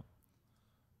effort. Yeah.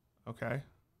 Okay.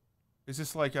 Is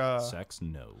this like sex?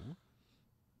 No.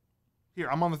 Here,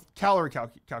 I'm on the calorie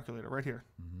calculator right here.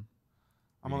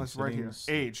 I'm on this right here.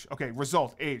 Age. Okay,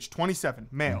 result. Age 27,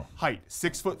 male. Height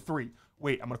 6'3".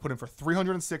 Wait, I'm gonna put in for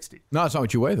 360. No, it's not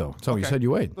what you weigh though. It's not what you said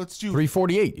you weighed. Let's do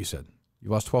 348. You said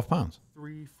you lost 12 pounds.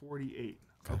 348.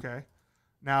 Okay.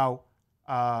 Now,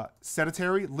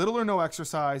 sedentary, little or no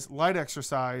exercise, light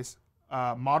exercise,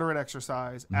 moderate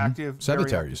exercise, active.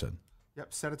 Sedentary. You said.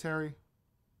 Yep, sedentary.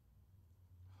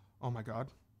 Oh my God.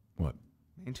 What?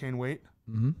 Maintain weight.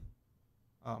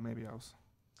 Oh, maybe I was.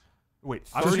 Wait,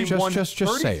 just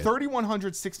say it.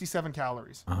 3,167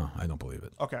 calories. I don't believe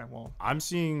it. Okay, well. I'm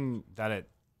seeing that at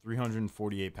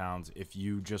 348 pounds, if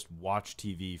you just watch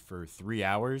TV for 3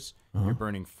 hours, you're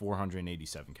burning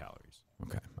 487 calories.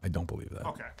 Okay, I don't believe that.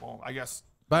 Okay, well, I guess.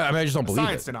 But I mean, I just don't believe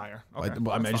science it. Denier. Okay,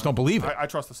 I just don't believe it. I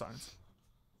trust the science.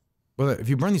 Well, if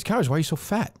you burn these calories, why are you so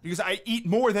fat? Because I eat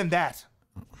more than that.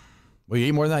 Well, you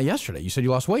ate more than that yesterday. You said you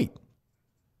lost weight.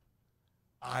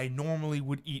 I normally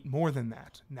would eat more than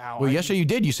that. Now, well, yesterday you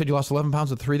did. You said you lost 11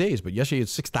 pounds in 3 days, but yesterday you had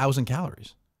 6,000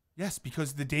 calories. Yes,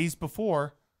 because the days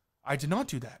before, I did not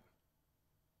do that.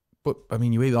 But, I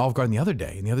mean, you ate Olive Garden the other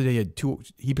day, and the other day you had 2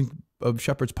 heaping of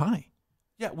shepherd's pie.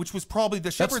 Yeah, which was probably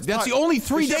the shepherd's pie. That's the only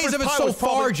 3 days of it so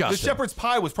far, Justin. The shepherd's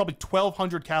pie was probably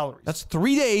 1,200 calories. That's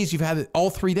 3 days. You've had it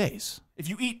all 3 days. If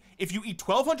you eat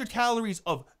 1,200 calories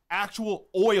of actual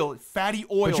oil, fatty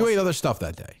oil. But you ate other stuff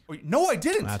that day. No, I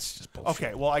didn't. That's just bullshit.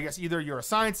 Okay, well, I guess either you're a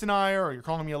science denier or you're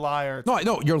calling me a liar.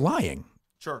 No, you're lying.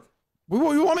 Sure. You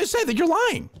want me to say that you're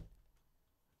lying?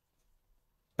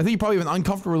 I think you probably have an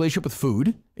uncomfortable relationship with food,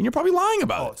 and you're probably lying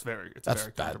about it. Oh, it's a very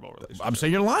comfortable relationship. I'm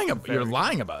saying you're lying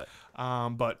about it.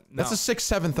 But no. That's a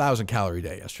 7,000 calorie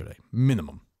day yesterday,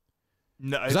 minimum.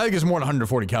 No, because I think it's more than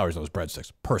 140 calories on those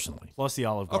breadsticks, personally. Plus the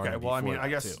Olive Garden. Okay, well, I mean, I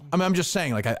guess. I mean, I'm just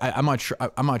saying, like, I'm not sure.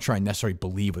 I'm not sure I necessarily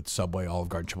believe what Subway, Olive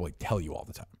Garden, Chipotle tell you all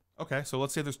the time. Okay, so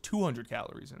let's say there's 200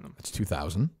 calories in them. That's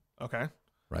 2,000. Okay.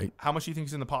 Right. How much do you think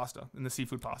is in the pasta, in the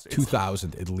seafood pasta?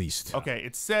 2,000 at least. Okay,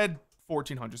 it said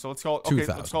 1,400, so let's call it. Okay,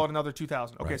 let's call it another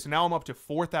 2,000. Okay, so now I'm up to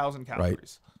 4,000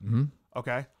 calories. Right.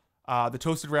 Okay. The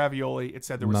toasted ravioli, it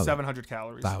said there was 700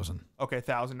 calories. 1,000. Okay,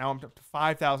 1,000. Now I'm up to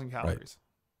 5,000 calories. Right.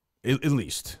 At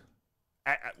least.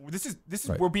 This is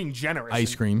we're being generous.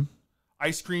 Ice cream.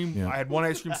 Yeah. I had one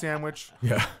ice cream sandwich.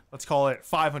 Yeah. Let's call it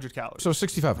 500 calories. So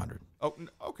 6,500. Oh,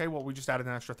 okay. Well, we just added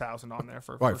an extra 1,000 on there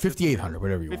for. All right, 5,800,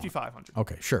 whatever you want. 5,500.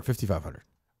 Okay, sure, 5,500.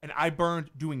 And I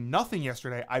burned doing nothing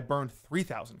yesterday. I burned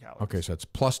 3,000 calories. Okay, so that's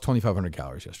plus 2,500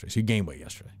 calories yesterday. So you gained weight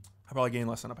yesterday. I probably gained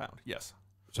less than a pound. Yes.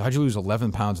 So how'd you lose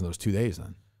 11 pounds in those 2 days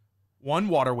then? 1,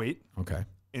 water weight. Okay.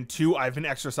 And 2, I've been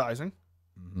exercising.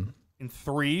 And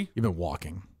 3, you've been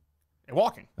walking.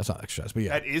 Walking. That's not exercise, but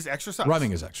yeah. That is exercise.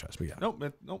 Running is exercise, but yeah.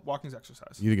 No, walking is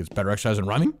exercise. You think it's better exercise than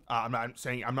running? I'm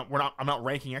not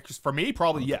ranking exercise. For me,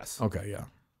 probably yes. Okay, yeah.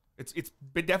 It's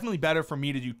definitely better for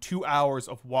me to do 2 hours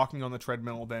of walking on the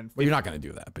treadmill than. Well, you're not going to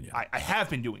do that, but yeah. I have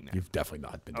been doing that. You've definitely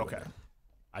not been doing that.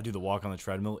 I do the walk on the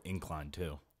treadmill, incline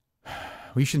too. Well,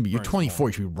 you shouldn't be. You're 24.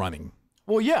 You should be running.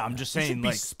 Well, yeah, I'm just saying, you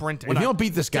should be sprinting. If you don't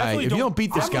beat this guy, I'm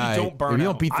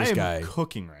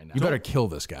cooking right now. You better kill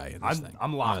this guy in this thing.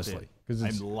 I'm locked in.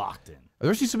 I'm locked in.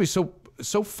 There seems to be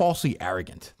so falsely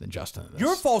arrogant than Justin in this.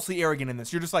 You're falsely arrogant in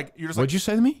this. You're just like. What'd you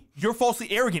say to me? You're falsely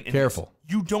arrogant in this.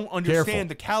 You don't understand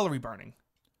the calorie burning.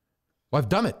 Well, I've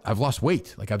done it. I've lost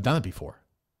weight. Like, I've done it before.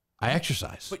 I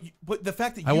exercise. But the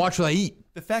fact that I watch what I eat.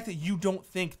 The fact that you don't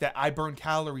think that I burn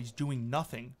calories doing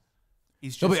nothing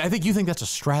is just. No, but I think you think that's a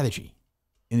strategy.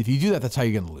 And if you do that, that's how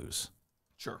you're going to lose.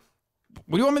 Sure.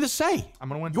 What do you want me to say? I'm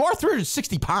going to win. You are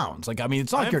 360 pounds. Like, I mean,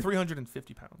 it's not like you're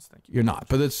 350 pounds. Thank you. You're not,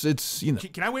 but it's you know.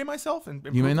 Can I weigh myself? And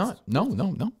you may not. No.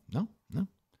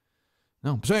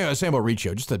 No. So anyway, I was saying about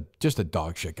Riccio, just a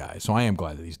dog shit guy. So I am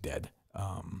glad that he's dead.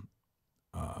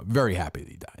 Very happy that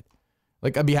he died.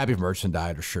 Like, I'd be happy if Murchison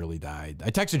died or Shirley died. I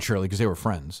texted Shirley because they were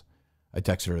friends. I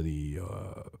texted her the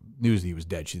news that he was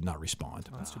dead. She did not respond.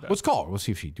 Oh, that's too bad. Let's call her. We'll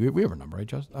see if we have her number, right,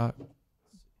 Justin?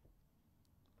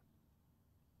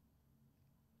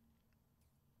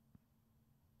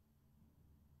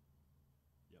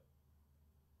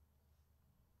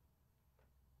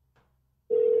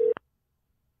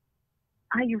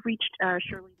 Hi, you've reached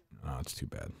Shirley. Oh, it's too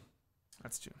bad.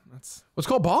 That's Let's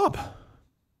call Bob.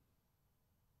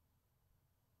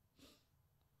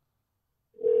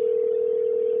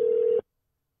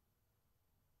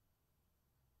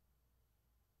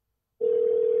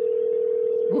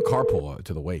 We'll carpool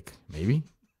to the wake, maybe.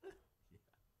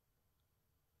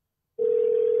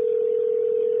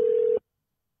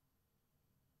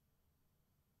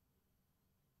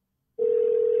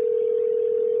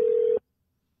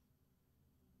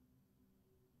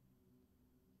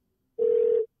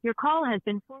 Your call has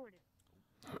been forwarded.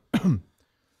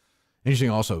 Interesting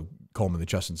also, Coleman, that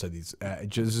Justin said these.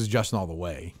 This is Justin all the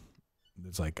way.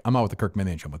 It's like, I'm out with the Kirk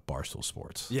Minigolf, I'm with Barstool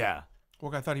Sports. Yeah.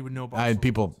 Well, I thought he would know about I had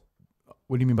people,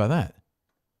 what do you mean by that?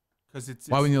 Because it's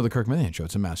Why would you know the Kirk Minigolf show?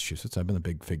 It's in Massachusetts. I've been a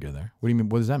big figure there. What do you mean?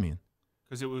 What does that mean?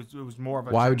 because it was more of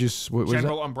a Why would you? What was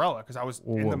general that? umbrella. Because I was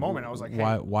in the moment, I was like,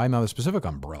 hey, why not a specific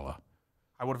umbrella?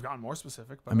 I would have gotten more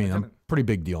specific. But I mean, I'm didn't. pretty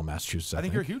big deal in Massachusetts. I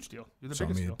think you're a huge deal. You're the So, I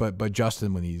biggest mean, deal. but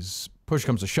Justin, when he's push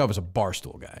comes to shove, is a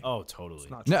Barstool guy. Oh, totally.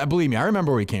 It's not true. No, believe me, I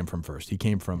remember where he came from first. He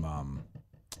came from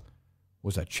what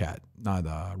was that chat? Not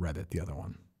Reddit, the other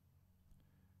one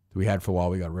that we had for a while.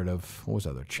 We got rid of. What was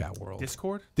that other chat world?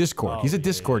 Discord. Discord. Oh, He's a yeah,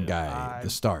 Discord yeah. guy at the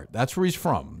start. That's where he's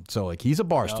from. So like, he's a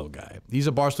Barstool guy. He's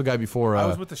a Barstool guy before. I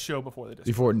was with the show before the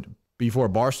Discord. Before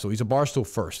Barstool. He's a Barstool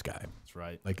first guy. That's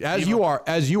right. Like as you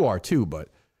are too, but.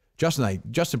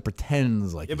 Justin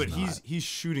pretends like but not. he's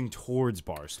shooting towards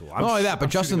Barstool. Not only that, but I'm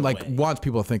Justin shooting like away. wants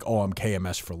people to think, oh, I'm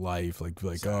KMS for life, like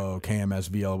Exactly. oh KMS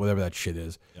VL, whatever that shit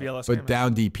is. VLS. But KMS.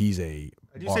 down deep, he's a.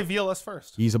 Did you say VLS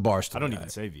first? He's a Barstool. I don't guy. even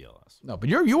say VLS. No, but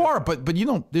you are, but you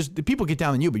don't. There's the people get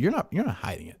down on you, but you're not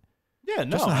hiding it. Yeah,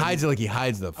 no. Justin hides it like he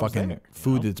hides the fucking there,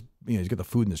 food. you know? That's he's got the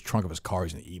food in his trunk of his car.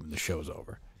 He's gonna eat when the show's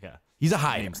over. Yeah. He's a His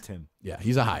hider. name's Tim. Yeah,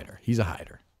 he's a hider. He's a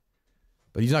hider.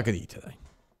 But he's not gonna eat today.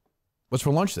 What's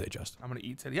for lunch today, Justin? I'm gonna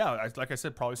eat today. Yeah, like I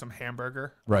said, probably some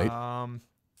hamburger. Right.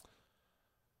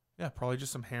 Yeah, probably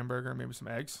just some hamburger, maybe some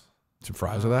eggs. Some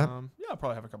fries with that? Yeah, I'll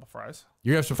probably have a couple fries.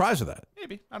 You have some fries with that?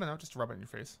 Maybe. I don't know. Just to rub it in your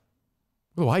face.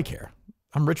 What do I care?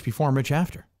 I'm rich before, I'm rich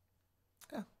after.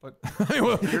 Yeah, but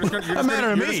Well, you're just a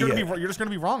matter of me. you're just gonna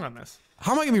be wrong on this.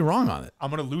 How am I gonna be wrong on it? I'm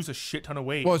gonna lose a shit ton of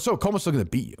weight. Well, so Coleman's still gonna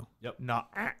beat you.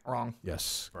 Not wrong.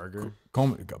 Yes. Burger.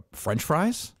 Coleman, French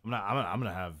fries? I'm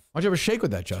gonna have Why don't you have a shake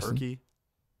with that, Justin? turkey.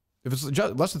 If it's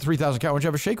less than 3,000 calories, why don't you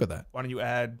have a shake with that? Why don't you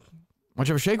add Why don't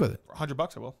you have a shake with it?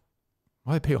 $100? I will.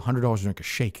 Why do they pay $100 to drink a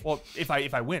shake? Well, if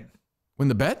I win. Win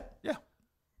the bet? Yeah.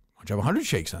 Why don't you have 100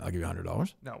 shakes then? I'll give you $100. Why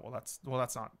No, well that's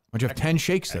not don't you have 10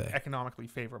 shakes today? economically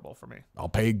favorable for me. I'll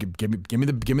pay. Give me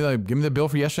the bill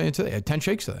for yesterday and today. I had 10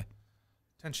 shakes today.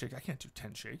 10 shakes. I can't do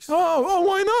 10 shakes. Oh,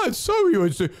 why not? So you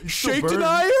would say shake burning.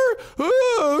 denier?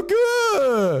 Oh,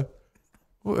 good.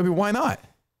 Well, I mean, why not?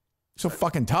 So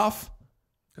fucking tough.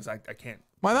 Because I can't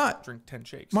Why not? drink 10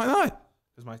 shakes. Why not?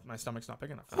 Because my stomach's not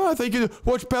big enough. Oh, I think you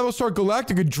watch Battlestar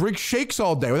Galactica and drink shakes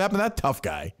all day. What happened to that tough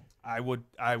guy? I would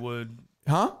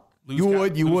Huh? Lose You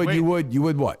weight.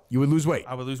 would what? You would lose weight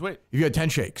I would lose weight. if you had 10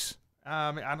 shakes.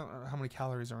 I don't know how many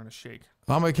calories are in a shake.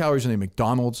 How many calories in a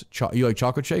McDonald's? You like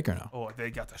chocolate shake or no? Oh,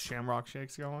 they got the Shamrock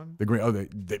shakes going. The green. Oh,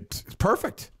 it's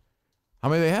perfect. How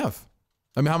many do they have?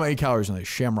 I mean, how many calories in a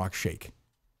Shamrock shake?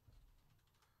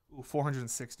 Ooh,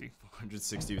 460.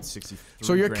 160 with 63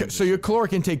 So your grams so of your sugar.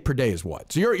 caloric intake per day is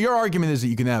what? So your argument is that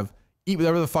you can eat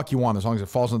whatever the fuck you want as long as it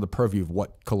falls under the purview of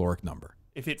what caloric number?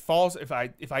 If it falls, if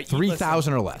I eat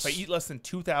 3,000 or less. If I eat less than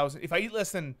 2,000, if I eat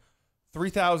less than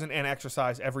 3,000 and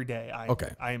exercise every day,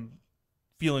 I am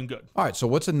feeling good. All right. So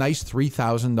what's a nice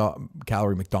 3,000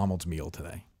 calorie McDonald's meal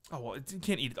today? Oh well, you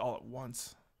can't eat it all at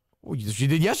once. Well, you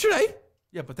did yesterday.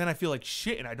 Yeah, but then I feel like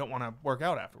shit, and I don't want to work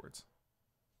out afterwards.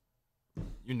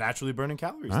 You're naturally burning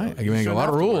calories. All right. though. I You mean, a shouldn't lot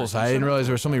of have to work. rules. You I didn't shouldn't realize have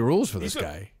there were so many rules for These this are-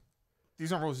 guy.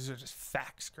 These aren't rules; these are just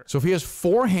facts, Kurt. So if he has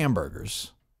 4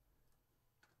 hamburgers,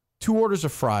 2 orders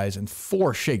of fries, and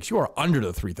 4 shakes, you are under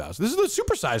the 3,000. This is the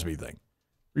super size me thing.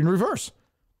 In reverse.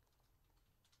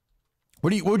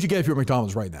 What would you get if you were at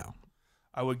McDonald's right now?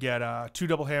 I would get 2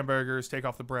 double hamburgers, take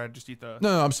off the bread, just eat the.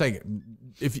 No, I'm saying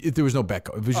if there was no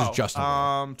Becco, if it was just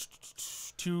Justin.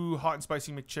 Two hot and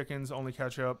spicy McChickens, only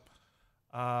ketchup.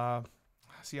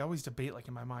 See, I always debate like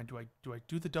in my mind, do I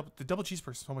do the double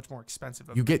cheeseburger is so much more expensive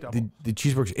than You get the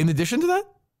cheeseburgers in addition to that?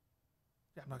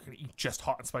 Yeah, I'm not gonna eat just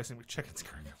hot and spicy McChickens.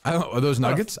 I don't. Are those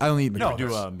nuggets? I don't eat. No,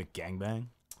 Do a McGangbang.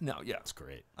 No, yeah, That's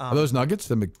great. Are those nuggets?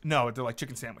 No, they're like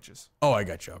chicken sandwiches. Oh, I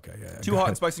got you. Okay, yeah. Two hot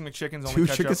and spicy McChickens, only Two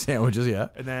ketchup. chicken sandwiches. Yeah.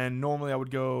 And then normally I would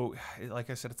go,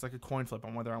 like I said, it's like a coin flip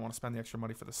on whether I want to spend the extra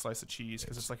money for the slice of cheese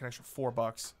because it's like an extra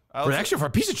 $4. For a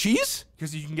piece of cheese?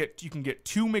 Because you can get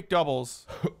 2 McDoubles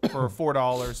for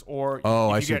 $4, or Oh,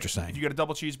 if I you see what get- you're saying. If you get a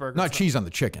double cheeseburger, Not it's cheese on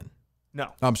the chicken.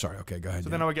 No. I'm sorry. Okay, go ahead. So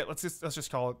yeah. then I would get let's just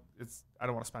call it. I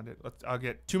don't want to spend it. I'll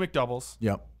get 2 McDoubles,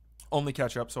 Yep. only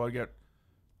ketchup. So I get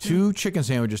 2 chicken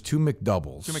sandwiches, 2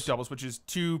 McDoubles. 2 McDoubles, which is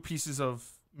 2 pieces of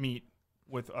meat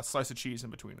with a slice of cheese in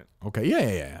between it. Okay.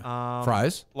 Yeah.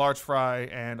 Fries. Large fry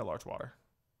and a large water.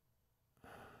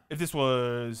 If this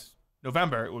was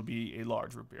November, it would be a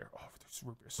large root beer. Oh, this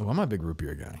root beer. So I'm a big root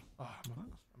beer guy. Oh, I'm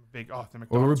a big. Oh, the McDonald's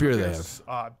What root beer do they is, it's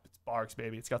Barks,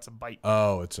 baby. It's got some bite.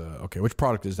 Oh, it's okay. Which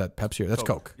product is that? Pepsi or that's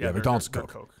Coke? Yeah, McDonald's they're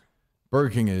Coke.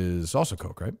 Burger King is also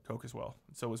Coke, right? Coke as well.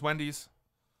 So is Wendy's.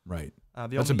 Right.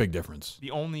 That's a big difference. The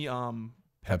only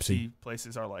Pepsi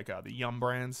places are like the Yum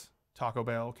brands, Taco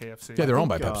Bell, KFC. Yeah, they're owned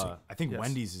by Pepsi. I think Yes.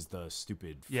 Wendy's is the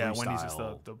stupid. Yeah, Wendy's is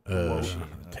freestyle. the It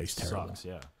That tastes terrible. sucks,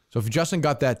 yeah. So if Justin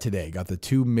got that today, got the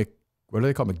 2 what do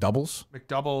they call McDoubles?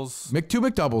 McDoubles. 2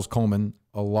 McDoubles, Coleman,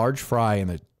 a large fry,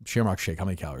 and a Shamrock Shake. How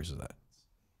many calories is that?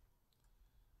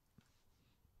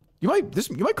 You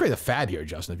might create a fad here,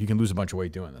 Justin, if you can lose a bunch of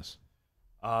weight doing this.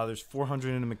 There's 400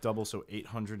 in a McDouble, so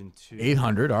 802.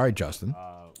 800. All right, Justin.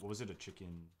 What was it? A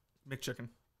chicken? McChicken.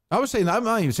 I was saying, I'm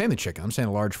not even saying the chicken. I'm saying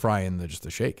a large fry and just the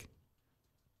shake.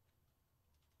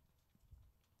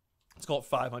 Let's call it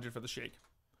 500 for the shake.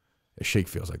 A shake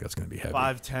feels like that's going to be heavy.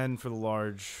 510 for the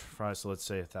large fries, so let's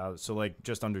say 1,000. So like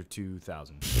just under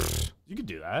 2,000. You could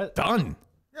do that. Done.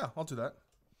 Yeah, I'll do that.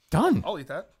 Done. I'll eat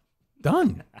that.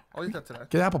 Done. I'll eat that today.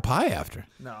 Get apple pie after.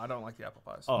 No, I don't like the apple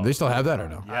pies. Oh, They still have that or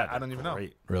no? Yeah, I don't even know.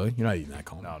 great. Really? You're not eating that,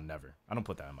 Coleman. No, never. I don't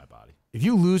put that in my body. If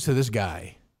you lose to this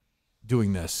guy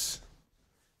doing this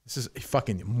is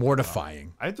fucking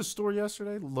mortifying. I had the store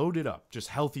yesterday, loaded up, just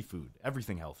healthy food,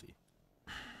 everything healthy.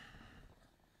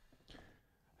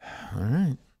 All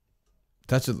right.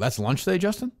 That's lunch today,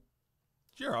 Justin?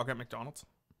 Sure, I'll get McDonald's.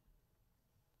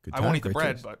 Good I won't time, eat the great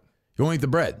bread, taste. but You won't eat the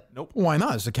bread? Nope. Well, why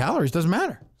not? It's the calories. Doesn't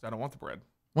matter. I don't want the bread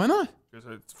Why not? because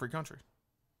it's a free country.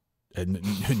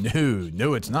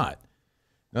 No, it's not.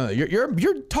 No,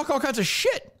 you're talking all kinds of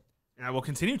shit. And I will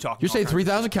continue talking. You're saying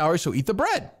 3,000 calories, so eat the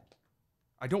bread.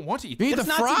 I don't want to eat. You eat the It's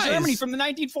Nazi fries. Germany from the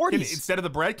 1940s. Instead of the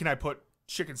bread, can I put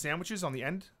chicken sandwiches on the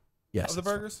end Yes, of the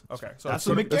that's burgers? Okay, so That's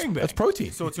it's the gonna, McGangbang. That's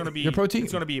protein. so it's going to be Your protein.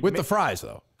 It's going to be with the Mc- fries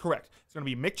though. correct. It's going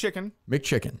to be McChicken,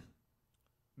 McChicken,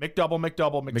 McDouble,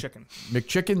 McChicken.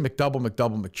 McChicken, McDouble,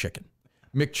 McChicken.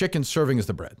 McChicken serving is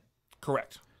the bread.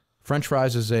 Correct. French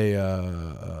fries is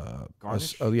a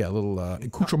Garnish? a little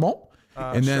accoutrement,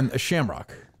 and then a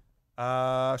shamrock.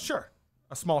 Sure.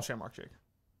 A small shamrock shake.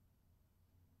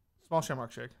 Small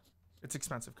shamrock shake. It's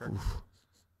expensive, Kirk.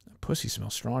 Pussy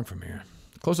smells strong from here.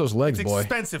 Close those legs, It's boy.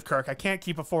 expensive, Kirk. I can't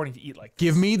keep affording to eat like this.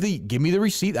 Give me the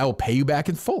receipt. I will pay you back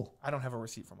in full. I don't have a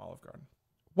receipt from Olive Garden.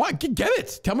 What? Get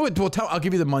it. Tell me what. Well, I'll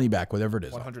give you the money back, whatever it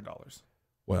is. $100.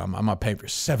 Well, I'm not paying for a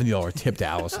 $70 tip to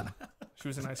Allison. She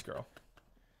was a nice girl.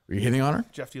 Were you hitting on her?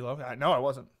 Jeff D. Lowe? No, I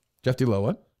wasn't. Jeff D. Lowe,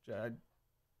 what?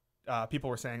 People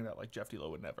were saying that like Jeff D. Lowe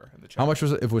would never in the chat. How much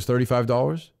was it? If it was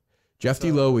 $35, Jeff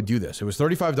D. Lowe would do this. It was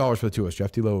 $35 for the two of us.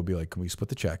 Jeff D. Lowe would be like, "Can we split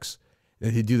the checks?"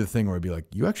 And he'd do the thing where he'd be like,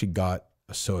 "You actually got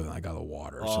a soda and I got a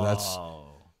water, so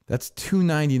that's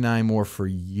 $2.99 more for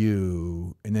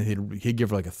you." And then he'd give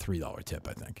her like a $3 tip,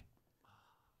 I think.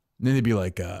 And then he'd be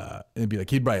like,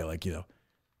 he'd write like,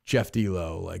 Jeff D.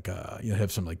 Lowe, like,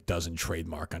 have some like dozen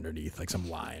trademark underneath, like some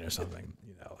line or something,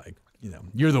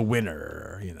 you're the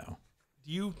winner,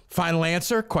 Do you Final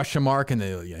answer? Question mark, and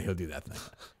then he'll do that thing.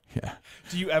 Yeah,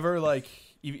 do you ever like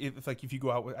if you go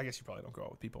out with? I guess you probably don't go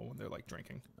out with people when they're like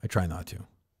drinking. I try not to.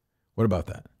 What about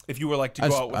that? If you were like to go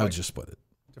out with I would like, just split it.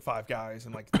 to 5 guys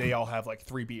and like they all have like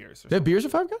 3 beers. Or They have beers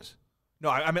at Five Guys? no,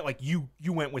 I meant like you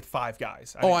went with 5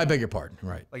 guys. Oh, I beg your pardon.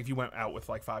 Right. Like if you went out with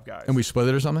like 5 guys And we split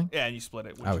it or something? yeah, and you split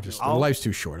it. I would just. I'll- Life's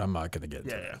too short. I'm not going to get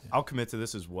into yeah. that. I'll commit to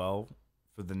this as well.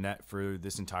 For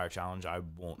this entire challenge, I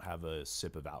won't have a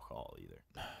sip of alcohol either.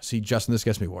 See, Justin, this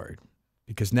gets me worried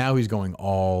because now he's going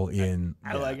all in.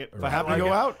 I like it. If I have to like go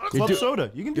it. out, club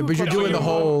soda. You can do. But you're doing the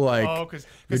whole like. Oh, because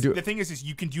do- the thing is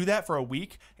you can do that for a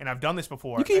week, and I've done this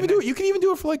before. You can even and do then- it. You can even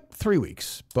do it for like 3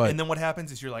 weeks. But And then what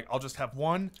happens is you're like, I'll just have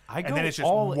one. I and go then it's just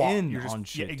all wah. in You're just, on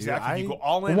shit, Yeah, dude. exactly. You go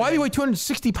all in. why do you and weigh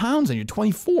 260 pounds and you're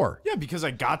 24? Yeah, because I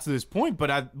got to this point,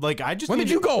 but I just. When did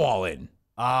you go all in?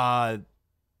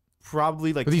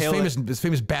 probably like But these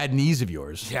famous bad knees of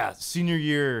yours. Yeah, senior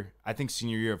year. I think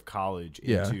senior year of college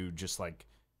Yeah. into just like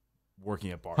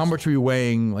working at Barstool. How much were you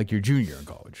weighing like your junior year in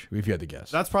college, if you had to guess?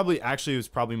 That's probably it was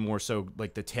probably more so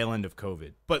like the tail end of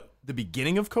COVID. But the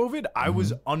beginning of COVID, I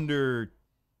was under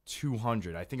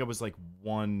 200. I think I was like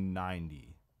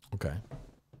 190. Okay.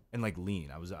 And like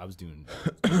lean. I was doing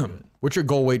What's your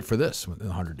goal weight for this in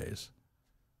 100 days?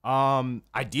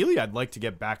 Ideally I'd like to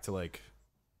get back to like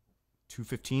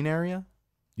 215 area.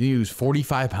 You use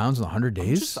 45 pounds in 100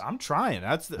 days? I'm trying.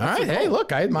 That's all right. Hey,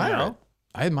 look, I admire it.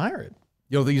 I admire it.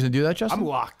 You don't think he's gonna do that, Justin? I'm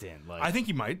locked in. Like, I think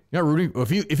he might. You're not rooting.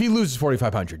 If he loses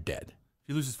 45 pounds, you're dead. If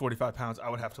he loses 45 pounds, I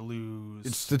would have to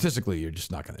lose. Statistically, you're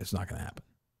just not gonna. It's not gonna happen.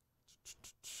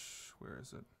 Where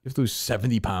is it? You have to lose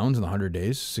 70 pounds in 100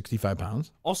 days, 65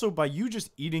 pounds. Also, by you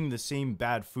just eating the same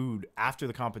bad food after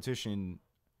the competition,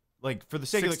 like for the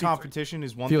sake of the competition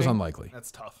is one Feels thing. unlikely.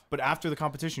 That's tough. But after the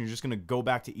competition, you're just gonna go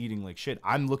back to eating like shit.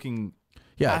 I'm looking.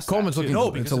 Yeah, past Coleman's that, too.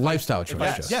 looking. No, It's a lifestyle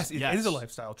choice. Justin. Yes, it is a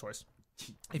lifestyle choice.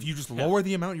 If you just lower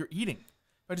the amount you're eating,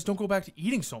 if I just don't go back to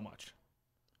eating so much.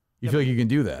 You feel like you can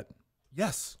do that?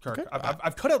 Yes, Kirk. Okay.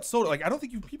 I've cut out soda. Like I don't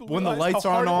think people. When the realize lights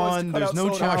how hard aren't it was to on, cut there's out no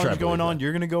soda. challenge going believe on. that.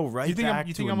 You're gonna go right back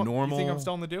you to think a I'm, normal. You think I'm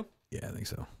still in the do? Yeah, I think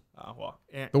so. Well,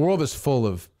 The world is full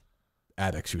of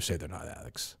addicts who say they're not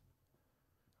addicts.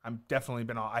 I'm definitely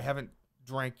been. I haven't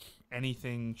drank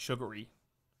anything sugary,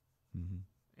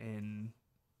 and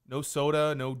no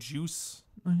soda, no juice.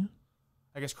 Oh, yeah.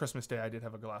 I guess Christmas Day I did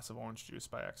have a glass of orange juice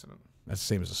by accident. That's the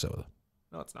same as a soda.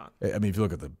 No, it's not. I mean, if you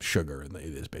look at the sugar, and it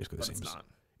is basically the But same. it's not.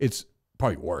 It's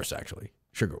probably worse, actually.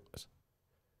 Sugar was.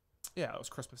 Yeah, it was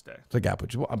Christmas Day. It's like apple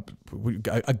juice.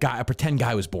 A pretend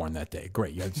guy was born that day.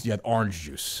 Great. You had orange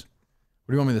juice.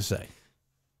 What do you want me to say?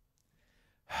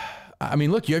 I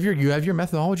mean, look, you have your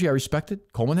methodology. I respect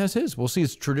it. Coleman has his. We'll see.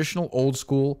 It's traditional, old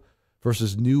school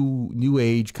versus new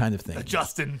age kind of thing.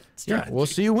 Justin. Yeah, we'll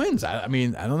see who wins. I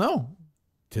mean, I don't know.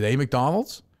 Today,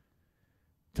 McDonald's.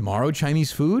 Tomorrow,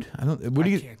 Chinese food. I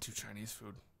can't do Chinese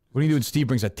food. What do you do when Steve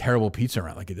brings that terrible pizza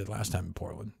around like he did last time in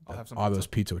Portland? I'll have some Otto's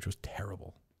pizza, which was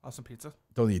terrible. I'll have some pizza.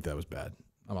 Don't eat that. It was bad.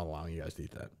 I'm not allowing you guys to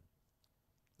eat that.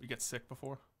 You get sick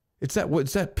before? It's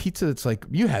that pizza that's like,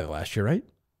 you had it last year, right?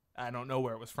 I don't know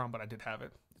where it was from, but I did have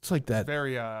it. It's like that. It's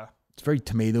very It's very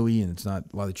tomatoey and it's not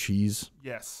a lot of cheese.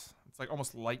 yes. It's like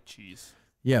almost light cheese.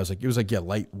 Yeah, it was like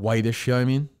light whitish, you know what I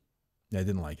mean? Yeah, I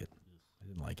didn't like it.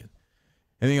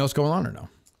 Anything else going on or no?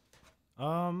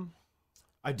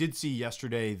 I did see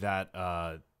yesterday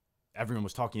that everyone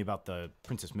was talking about the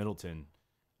Princess Middleton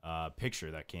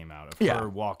picture that came out of her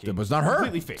walking. It was not her.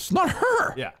 Completely fake. It's not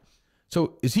her. Yeah.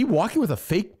 So is he walking with a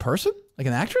fake person? Like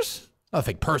an actress? Not a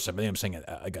fake person, but I'm saying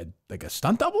like a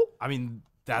stunt double? I mean,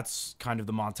 that's kind of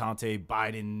the Montante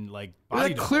Biden like Well, body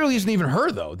that double. clearly isn't even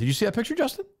her, though. Did you see that picture,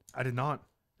 Justin? I did not.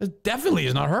 It definitely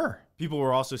is not her. People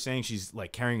were also saying she's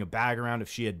like carrying a bag around. If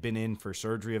she had been in for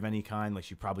surgery of any kind, like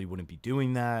she probably wouldn't be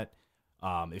doing that.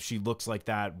 If she looks like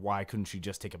that, why couldn't she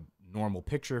just take a normal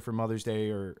picture for Mother's Day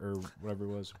or whatever it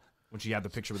was when she had the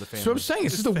picture with the family? So I'm saying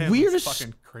it's This just the family's weirdest.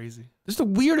 fucking crazy. This is the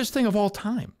weirdest thing of all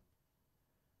time.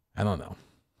 I don't know.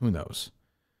 Who knows?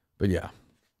 But yeah.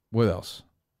 What else?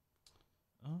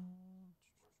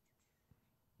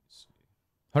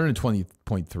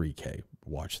 120.3K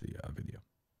watched the video.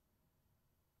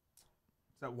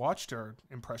 Is that watched or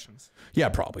impressions? Yeah,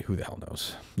 probably. Who the hell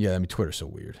knows? Yeah, I mean, Twitter's so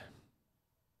weird.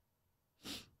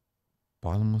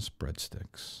 Bottomless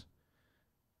breadsticks.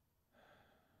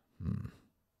 All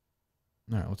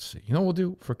right, let's see. You know what we'll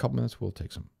do for a couple minutes? We'll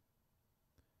take some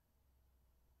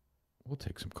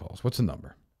calls. What's the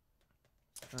number?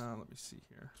 Let me see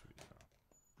here.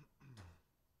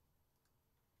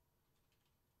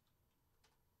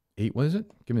 What is it?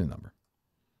 Give me the number.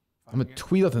 I'm going to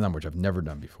tweet out the number, which I've never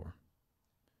done before.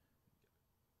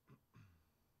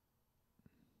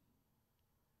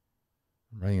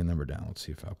 I'm writing a number down. Let's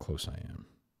see how close I am.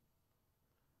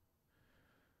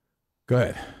 Go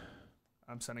ahead.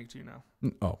 I'm sending it to you now.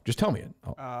 Oh, just tell me it.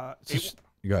 Oh, go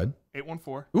ahead.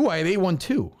 814. Ooh, I had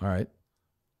 812. All right.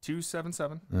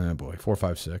 277. Oh, boy.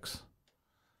 456.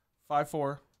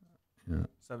 54. Yeah.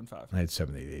 75. I had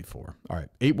 7884. All right.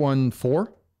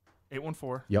 814.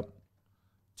 814. Yep.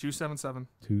 277.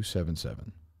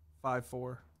 277.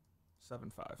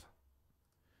 5475.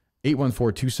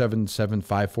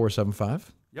 814-277-5475.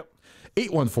 Yep.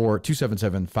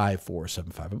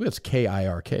 814-277-5475. I believe that's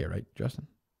KIRK, right, Justin?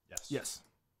 Yes.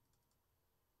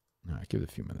 All right, give it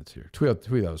a few minutes here. Tweet out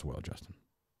as well, Justin.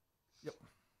 Yep.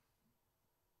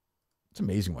 It's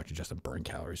amazing watching Justin burn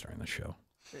calories during the show.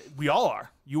 We all are.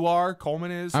 You are.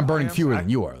 Coleman is. I'm burning fewer than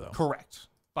you are, though. Correct.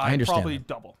 I understand probably that.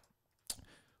 double.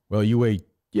 Well, you weigh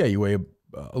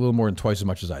a little more than twice as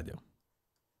much as I do.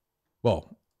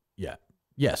 Well, yeah.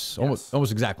 Yes.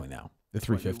 Almost exactly now. The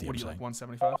 350. What do you like,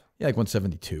 175? Yeah, like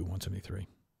 172, 173.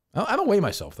 I don't weigh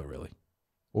myself, though, really.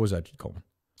 What was that, Coleman?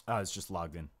 It's just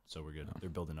logged in, so we're good. They're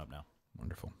building up now.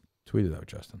 Wonderful. Tweet it out,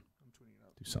 Justin. I'm tweeting it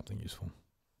out. Do something useful.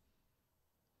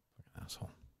 Fucking asshole.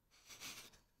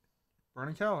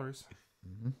 Burning calories.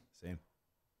 Same.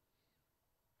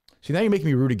 See, now you're making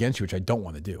me root against you, which I don't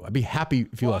want to do. I'd be happy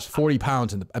if you lost 40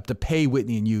 pounds and to pay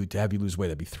Whitney and you to have you lose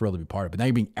weight. I'd be thrilled to be part of it. But now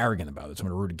you're being arrogant about it, so I'm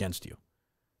going to root against you.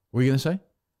 What were you going to say?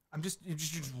 You're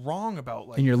just wrong about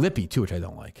like. And you're lippy too, which I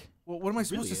don't like. Well, what am I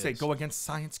supposed to say? Go against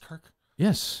science, Kirk?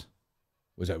 Yes.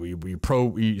 Was that were you pro?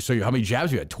 How many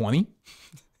jabs you had? 20?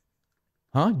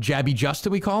 Huh? Jabby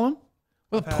Justin, we call him.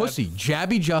 What a pussy,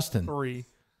 Jabby Justin. 3.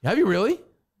 Have you really?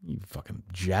 You fucking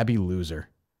jabby loser.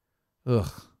 Ugh.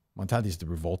 Montante's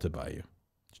revolted by you. Did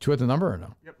you tweet the number or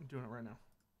no? Yep, I'm doing it right now.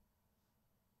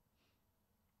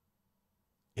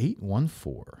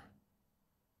 814.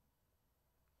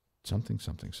 Something.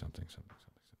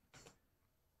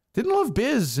 Didn't love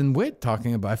Biz and Whit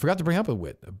talking about. I forgot to bring up a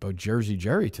Whit about Jersey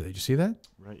Jerry today. Did you see that?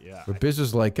 Right, yeah. But Biz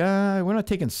was like, we're not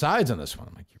taking sides on this one.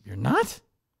 I'm like, you're not?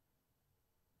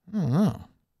 I don't know.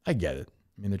 I get it.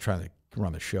 I mean, they're trying to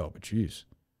run the show, but geez.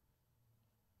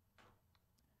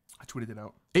 I tweeted it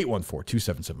out.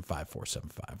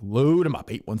 814-277-5475. Load them up.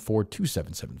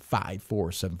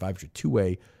 814-277-5475. It's your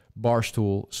two-way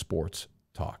Barstool Sports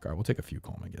Talk. All right, we'll take a few.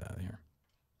 Coleman, get out of here.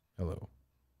 Hello.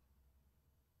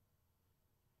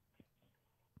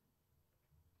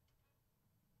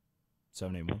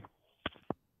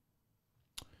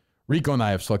 Rico and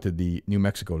I have selected the New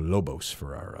Mexico Lobos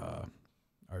for our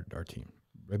team.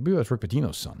 I believe that's Rick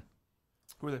Pitino's son.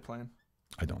 Who are they playing?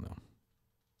 I don't know.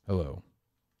 Hello.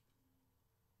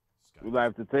 We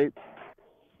live to tape?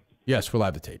 Yes, we're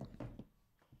live to tape.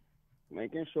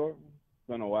 Making sure. It's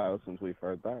been a while since we've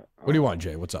heard that. What do you want,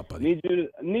 Jay? What's up, buddy?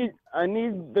 I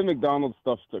need the McDonald's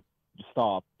stuff to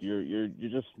stop. You're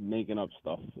just making up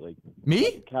stuff. Like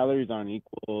me? Calories aren't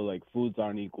equal. Like foods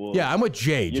aren't equal. Yeah, I'm with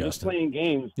Jay. You're Justin. Just playing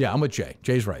games. Yeah, I'm with Jay.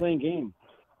 Jay's right. Playing games.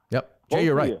 Yep. Jay,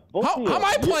 you're right. How am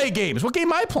I playing games? What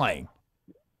game am I playing?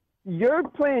 You're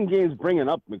playing games, bringing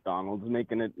up McDonald's,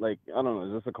 making it like I don't know.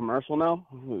 Is this a commercial now?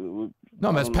 No,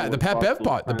 that's the Pat Bev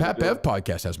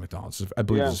podcast has McDonald's. I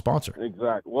believe it's a sponsor.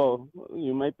 Exactly. Well,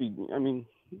 you might be. I mean,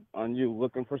 aren't you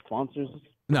looking for sponsors?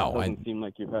 No, it doesn't seem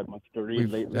like you've had much to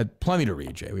read lately. We've had plenty to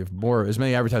read, Jay. We have as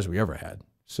many advertisers we ever had.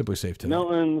 Simply Safe today.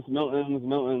 Milton's.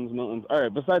 All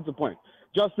right. Besides the point,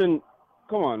 Justin,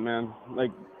 come on, man. Like,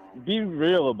 be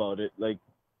real about it. Like,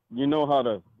 you know how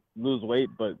to lose weight,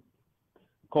 but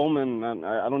Coleman,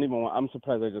 I don't even want. I'm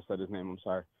surprised I just said his name. I'm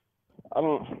sorry.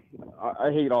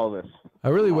 I hate all this. I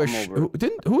really wish.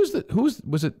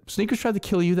 Was it Sneakers tried to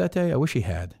kill you that day? I wish he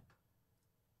had.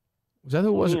 Was that who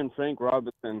it was? Me and Frank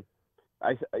Robinson.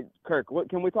 Kirk, what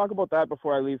can we talk about that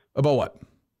before I leave? About what?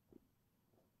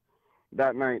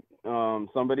 That night,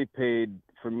 somebody paid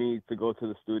for me to go to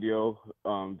the studio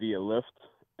via Lyft,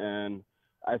 and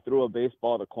I threw a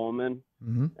baseball to Coleman,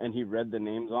 and he read the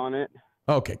names on it.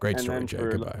 Okay, great story, Jay.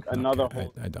 Goodbye. I don't know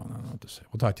what to say.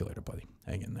 We'll talk to you later, buddy.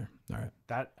 Hang in there. All right.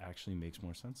 That actually makes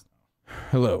more sense now.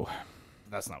 Hello.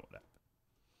 That's not what happened.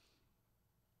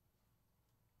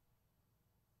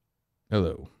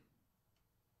 Hello.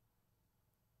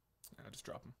 Just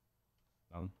drop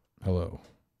him. Hello.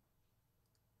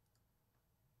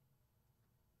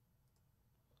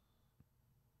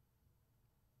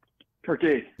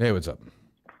 Turkey. Hey, what's up?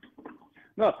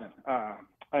 Nothing.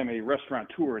 I'm a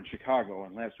restaurateur in Chicago,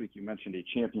 and last week you mentioned a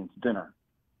champions dinner.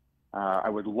 I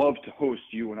would love to host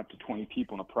you and up to 20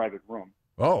 people in a private room.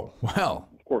 Oh, well.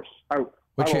 Of course. I will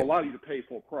allow you to pay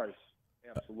full price.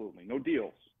 Absolutely. No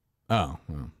deals. Oh,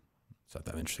 well, it's not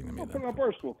that interesting to me. Put on a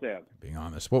Barstool tab. Being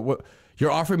honest. What?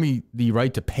 You're offering me the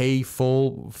right to pay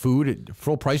full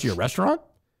price of your restaurant?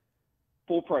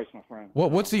 Full price, my friend.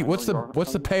 What's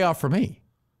the payoff for me?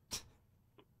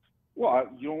 Well,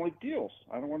 you don't like deals.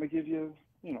 I don't want to give you.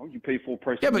 You pay full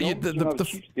price. Yeah, but the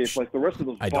cheapskates like the rest of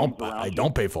those. I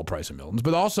don't pay full price at Milton's,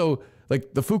 but also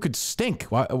like the food could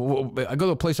stink. I go to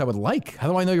a place I would like. How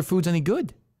do I know your food's any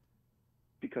good?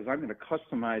 Because I'm going to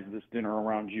customize this dinner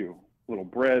around you. Little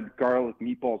bread, garlic,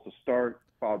 meatballs to start,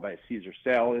 followed by a Caesar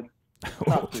salad.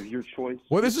 Pasta of your choice.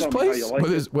 What is this place?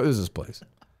 What is this place?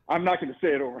 I'm not going to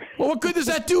say it over. Well, what good does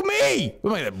that do me?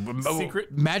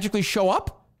 Secret? Magically show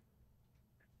up?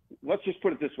 Let's just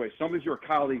put it this way: some of your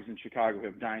colleagues in Chicago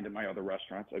have dined in my other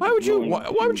restaurants. Why would you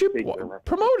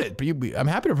promote it? But I'm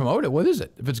happy to promote it. What is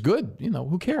it? If it's good,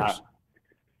 who cares?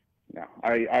 No,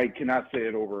 I cannot say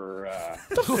it over.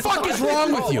 What the fuck is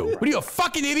wrong with you? What are you, a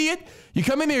fucking idiot? You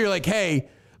come in here, you're like, hey,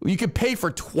 you could pay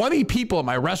for 20 people at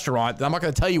my restaurant, and I'm not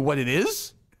going to tell you what it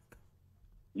is?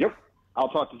 Yep. I'll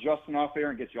talk to Justin off air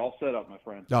and get you all set up, my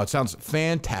friend. No, it sounds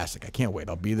fantastic. I can't wait.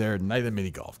 I'll be there night of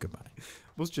mini golf. Goodbye.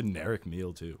 Most generic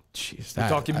meal, too. Jeez. We're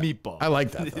talking meatball. I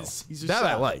like that, though. That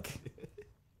I like.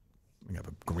 We have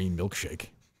a green milkshake.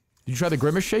 Did you try the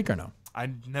Grimace shake or no? I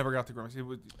never got the Grimace.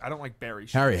 I don't like berry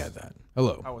shakes. Harry had that.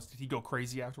 Hello. Did he go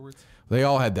crazy afterwards? They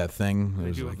all had that thing. Did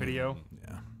they do a video?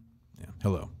 Yeah.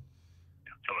 Hello.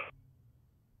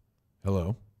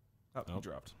 Hello. Oh, he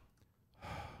dropped.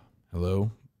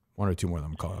 Hello. One or two more of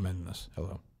them call. I'm in this.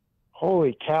 Hello.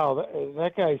 Holy cow!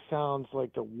 That guy sounds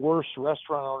like the worst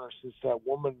restaurant owner since that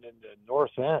woman in the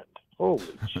North End. Holy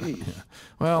jeez.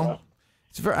 Well,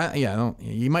 it's very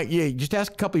you just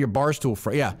ask a couple of your Barstool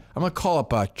friends. Yeah, I'm gonna call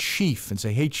up Chief and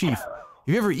say, hey Chief, have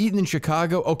you ever eaten in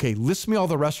Chicago? Okay, list me all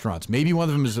the restaurants. Maybe one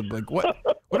of them is like what?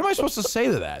 What am I supposed to say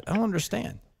to that? I don't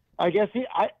understand. I guess he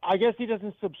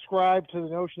doesn't subscribe to the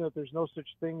notion that there's no such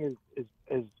thing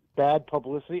as bad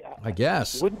publicity. I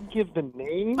guess. Wouldn't give the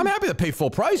name. I'm happy to pay full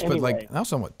price, anyway. but like I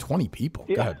also want 20 people.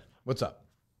 Yeah. Go ahead. What's up?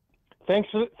 Thanks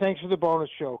for the bonus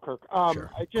show, Kirk. Sure.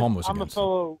 I'm a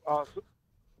fellow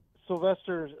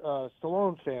Sylvester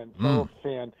Stallone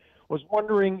fan. Was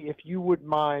wondering if you would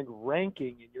mind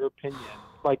ranking, in your opinion,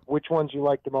 like which ones you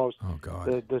like the most. Oh God.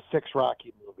 The 6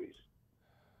 Rocky movies.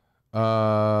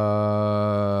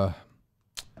 Well,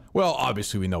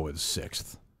 obviously we know it's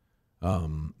 6th.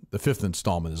 The 5th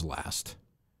installment is last.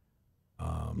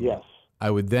 Yes. I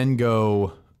would then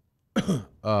go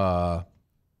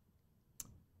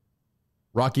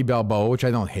Rocky Balboa, which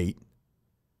I don't hate.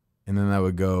 And then I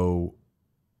would go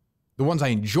the ones I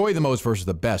enjoy the most versus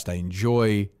the best. I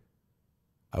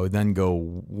would then go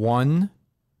 1,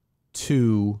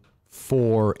 2,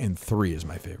 4, and 3 is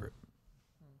my favorite.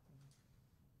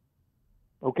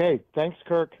 Okay. Thanks,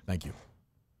 Kirk. Thank you.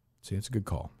 See, it's a good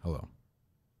call. Hello.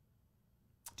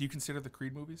 Do you consider the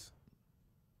Creed movies?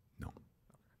 No.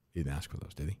 He didn't ask for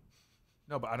those, did he?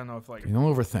 No, but I don't know if like... You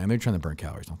don't overthink. They're trying to burn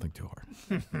calories. Don't think too hard.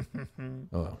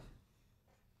 Hello.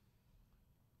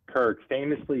 Kirk,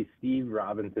 famously, Steve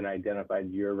Robinson identified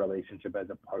your relationship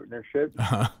as a partnership.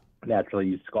 Naturally,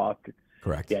 you scoffed.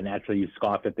 Correct. Yeah, naturally, you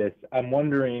scoffed at this. I'm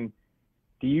wondering,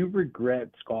 do you regret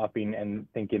scoffing and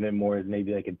thinking it more as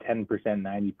maybe like a 10%,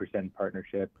 90%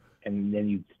 partnership, and then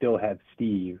you'd still have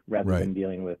Steve rather than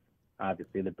dealing with,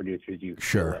 obviously, the producers you...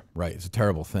 Sure, right. It's a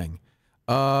terrible thing.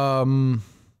 I mean,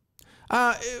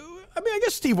 I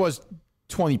guess Steve was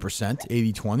 20%,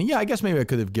 80-20. Yeah, I guess maybe I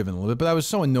could have given a little bit, but I was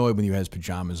so annoyed when he had his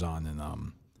pajamas on and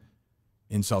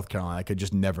in South Carolina. I could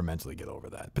just never mentally get over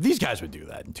that. But these guys would do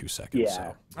that in 2 seconds. Yeah.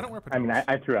 So. I don't wear pajamas. I mean,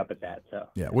 I threw up at that, so.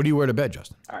 Yeah. What do you wear to bed,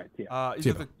 Justin? All right, yeah.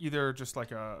 Either just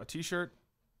like a T-shirt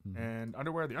and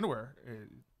underwear. The underwear,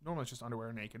 normally it's just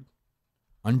underwear naked.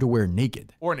 Underwear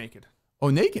naked? Or naked. Oh,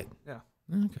 naked? Yeah.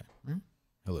 Okay.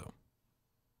 Hello.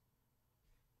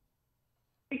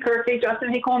 Hey, Kirk. Hey,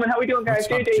 Justin. Hey, Coleman. How we doing, guys?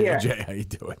 What's up, JJ here. JJ, how you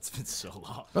doing? It's been so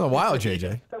long. It's been a while,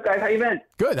 JJ. What's up, guys? How you been?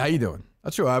 Good. How you doing?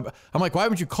 That's true. I'm like, why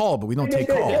would you call? But we don't take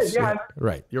calls. Yeah.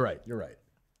 Right. You're right.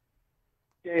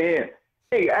 Yeah.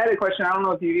 Hey, I had a question. I don't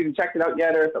know if you even checked it out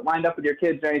yet or if it lined up with your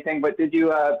kids or anything, but did you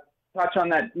touch on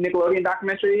that Nickelodeon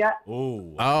documentary yet?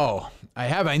 Oh, I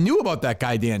have. I knew about that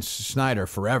guy, Dan Snyder,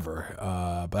 forever,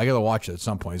 but I got to watch it at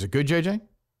some point. Is it good, JJ?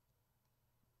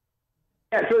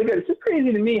 Yeah, it's really good. It's just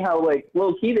crazy to me how, like,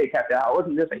 low-key they kept it out. It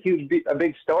wasn't just a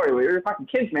big story. We were fucking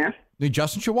kids, man. Think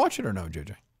Justin should watch it or no,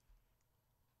 JJ?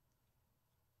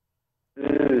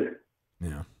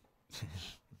 Yeah.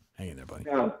 Hang in there, buddy.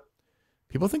 No.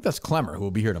 People think that's Clemmer, who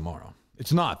will be here tomorrow.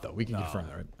 It's not, though. We can confirm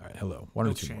that, right? All right, hello. One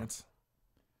or two chance.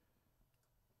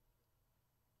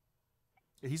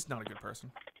 Yeah, he's not a good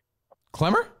person.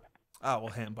 Clemmer? Oh, well,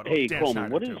 him, but hey, Dan Coleman,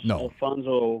 Schneider, what too. does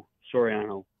Alfonso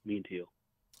Soriano mean to you?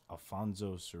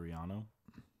 Alfonso Soriano?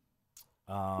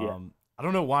 Yeah. I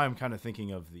don't know why I'm kind of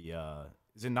thinking of the,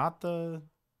 is it not the...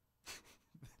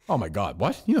 Oh, my God.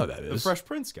 What? You know that is. The Fresh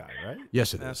Prince guy, right?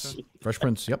 Yes, it is. Fresh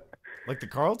Prince, yep. Like the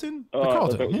Carlton? The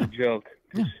Carlton, that was yeah. a joke.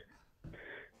 Yeah.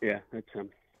 Yeah, that's him.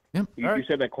 Yeah. You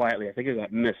said that quietly. I think it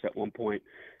got missed at one point,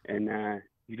 and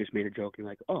you just made a joke. You're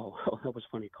like, oh, that was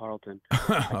funny, Carlton.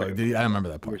 I remember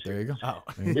that part. There you go. Oh.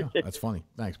 There you go. That's funny.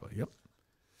 Thanks, buddy. Yep.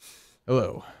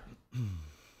 Hello.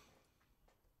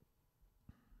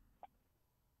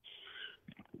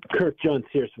 Kirk, John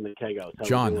Sears from the Kegos.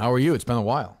 John, how are you? It's been a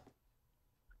while.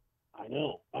 I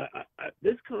know.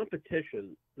 This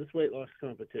competition, this weight loss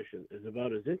competition, is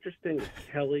about as interesting as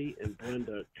Kelly and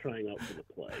Brenda trying out for the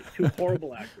play. Two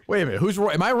horrible actors. Wait a minute. Who's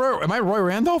Roy? Am I Roy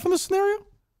Randolph in this scenario?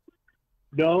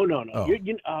 No.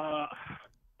 Oh.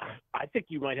 I think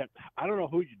you might have. I don't know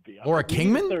who you'd be. Laura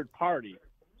Kingman? Third party.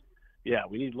 Yeah,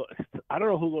 we need. I don't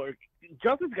know who Laura.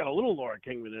 Justin's got a little Laura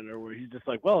Kingman in there where he's just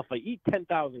like, well, if I eat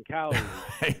 10,000 calories,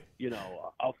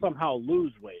 I'll somehow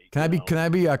lose weight. Can I be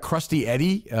Krusty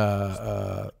Eddie,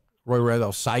 Roy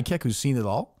Redell's sidekick who's seen it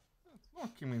all? Well,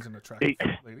 Kingman's an attractive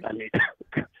lady. I mean,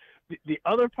 the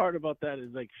other part about that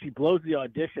is like she blows the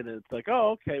audition and it's like,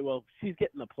 oh, okay, well, she's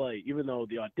getting the play, even though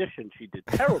the audition she did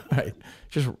terrible. Right.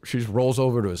 She just rolls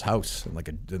over to his house in like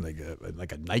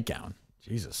a nightgown.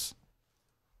 Jesus.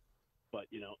 But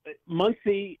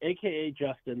Muncie, aka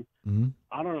Justin, Mm-hmm.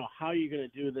 I don't know how you're going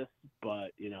to do this, but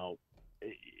it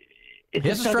He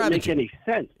has just a doesn't make strategy. any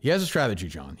sense. He has a strategy,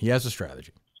 John. He has a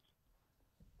strategy.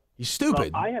 He's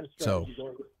stupid. Well, I had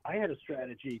a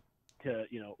strategy to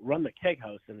run the keg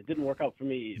house, and it didn't work out for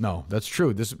me either. No, that's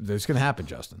true. This is going to happen,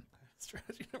 Justin.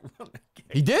 Strategy to run the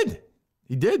keg.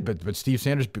 He did, but Steve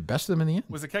Sanders bested him in the end.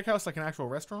 Was the keg house like an actual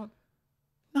restaurant?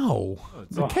 No,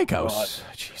 the keg house.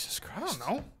 God. Jesus I Christ. don't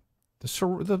know.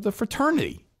 The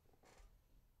fraternity.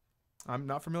 I'm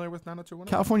not familiar with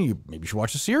 90210. California, you maybe should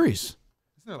watch the series.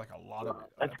 Isn't there like a lot of?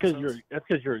 That's because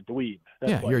you're a dweeb.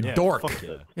 That's Yeah, why. you're a dork. fuck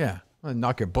yeah. Yeah. I'm going to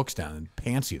knock your books down and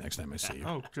pants you next time I see you.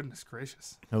 Oh, goodness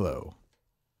gracious. Hello.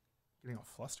 Getting all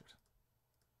flustered.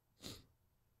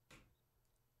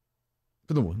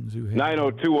 For the ones who have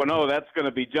 90210, that's going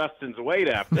to be Justin's weight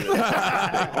after this.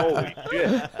 Holy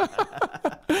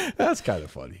shit. That's kind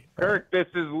of funny. Kirk, this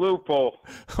is Loophole.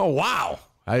 Oh, wow.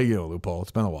 How you doing, Loophole?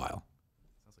 It's been a while.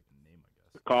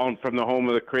 Calling from the home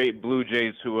of the great Blue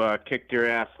Jays who kicked your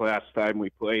ass last time we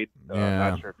played. Yeah.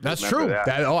 Not sure if you That's remember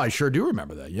true. that. I sure do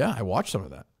remember that. Yeah, I watched some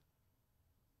of that.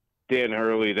 Dan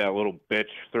Hurley, that little bitch,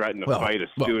 threatened to Well, fight a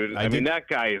look, student. I I mean, did- that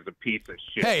guy is a piece of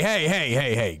shit.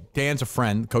 Hey. Dan's a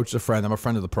friend. Coach is a friend. I'm a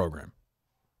friend of the program.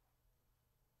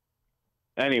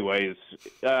 Anyways,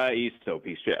 he's still a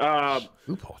piece of shit.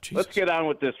 Loophole, Jesus. Let's get on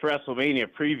with this WrestleMania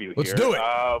preview Let's here. do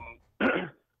it.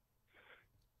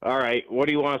 All right, what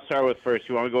do you want to start with first?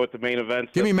 You want to go with the main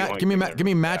event? Give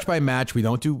me match by match. We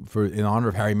don't do in honor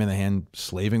of Harry Minahan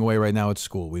slaving away right now at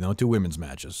school. We don't do women's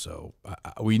matches, so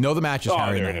we know the matches. Oh,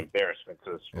 Harry they're and an I. embarrassment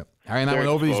to this. Yep. Harry and I They're went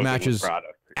over these exposing the matches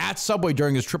product. at Subway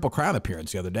during his Triple Crown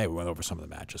appearance the other day. We went over some of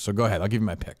the matches. So go ahead. I'll give you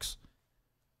my picks.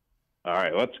 All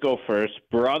right, let's go first.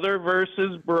 Brother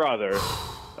versus brother.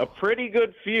 A pretty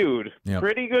good feud. Yep.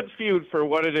 Pretty good feud for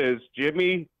what it is.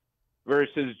 Jimmy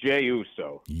versus Jey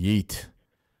Uso. Yeet.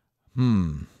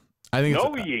 I think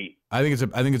No it's yeet. I think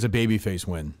it's a babyface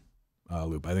win,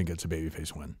 Loop. I think it's a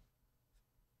babyface win.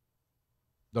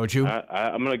 Don't you?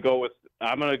 I'm gonna go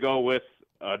with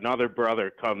another brother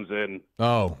comes in.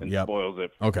 Oh, and yep. spoils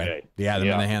it. For Okay. Jey. The Adam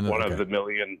Minahan. One Okay. of the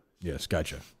million. Yes,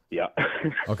 gotcha. Yeah.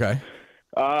 Okay.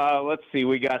 Let's see.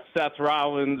 We got Seth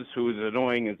Rollins, who's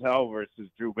annoying as hell, versus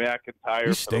Drew McIntyre He for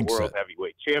the stinks World at-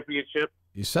 Heavyweight Championship.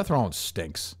 Seth Rollins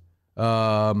stinks.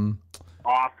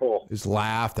 Awful. His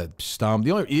laugh, that stump.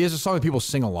 He has a song that people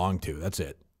sing along to. That's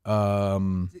it.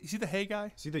 Is he the Hey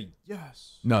guy? See the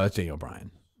yes. No, that's Daniel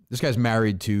Bryan. This guy's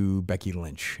married to Becky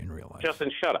Lynch in real life. Justin,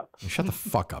 shut up. Shut the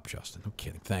fuck up, Justin. No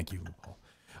kidding. Thank you, Paul.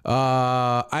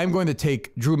 I'm going to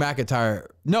take Drew McIntyre.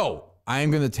 No, I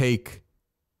am going to take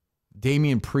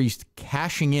Damian Priest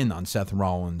cashing in on Seth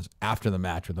Rollins after the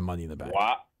match with the Money in the Bank.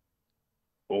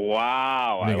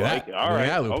 Wow. I Look at like that. it. All Look at right.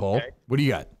 that loophole. Okay. What do you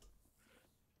got?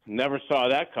 Never saw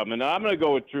that coming. I'm going to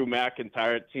go with Drew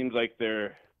McIntyre. It seems like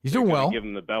He's doing gonna well. Give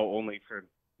him the belt only for.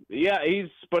 Yeah,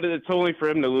 but it's only for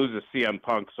him to lose to CM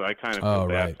Punk, so I kind of feel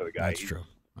bad right. for the guy. That's true.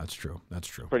 That's true. That's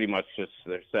true. Pretty much just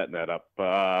they're setting that up.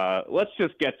 Let's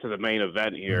just get to the main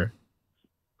event here.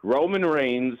 Roman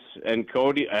Reigns and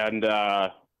Cody and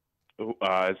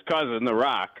his cousin The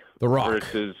Rock. The Rock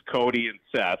versus Cody and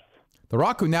Seth. The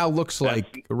Rock, who now looks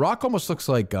like The Rock, almost looks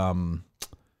like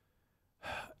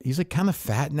he's like kind of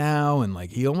fat now, and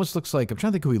like he almost looks like I'm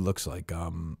trying to think who he looks like.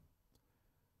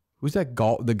 Who's that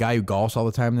the guy who golfs all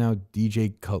the time now? No,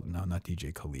 not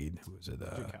DJ Khalid. Who is it?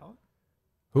 DJ Khaled?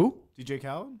 Who? DJ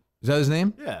Khaled? Is that his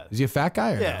name? Yeah. Is he a fat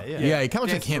guy? Or Yeah, no? yeah. Yeah, he kind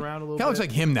of looks like Dances him. around a Kind little of looks bit.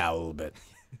 like him now a little bit.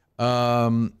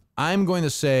 I'm going to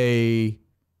say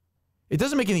it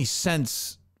doesn't make any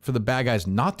sense for the bad guys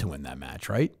not to win that match,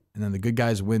 right? And then the good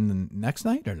guys win the next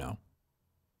night, or no?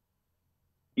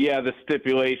 Yeah, the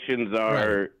stipulations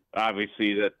are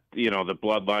obviously that the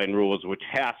bloodline rules, which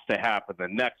has to happen the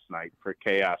next night for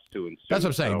chaos to ensue. That's what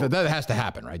I'm saying. So- That has to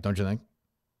happen, right? Don't you think?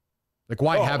 Like,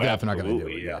 why Oh, have that if they're not going to do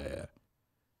it? absolutely,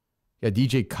 Yeah,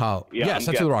 DJ Kyle. Yeah, Yes,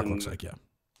 I'm that's what The Rock guessing- looks like, yeah.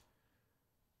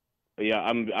 Yeah,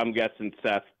 I'm guessing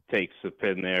Seth takes the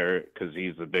pin there because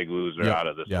he's the big loser Yeah, out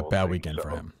of this. yeah, whole bad thing, weekend so. for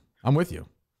him. I'm with you.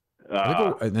 I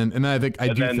think, and I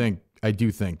and then- I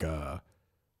do think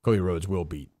Cody Rhodes will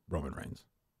beat Roman Reigns.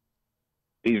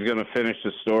 He's going to finish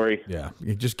the story. Yeah,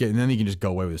 and then he can just go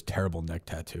away with his terrible neck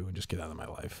tattoo and just get out of my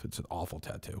life. It's an awful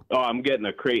tattoo. Oh, I'm getting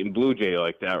a Creighton Blue Jay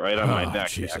like that right on my neck.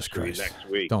 Jesus Christ. Next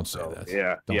week. Don't say that.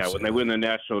 Yeah, Don't when they win the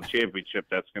national championship,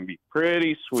 that's going to be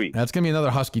pretty sweet. That's going to be another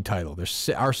Husky title. They're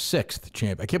our 6th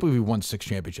champ. I can't believe we won 6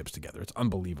 championships together. It's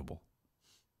unbelievable.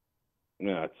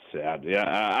 No, it's sad.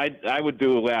 Yeah, I would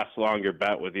do a last longer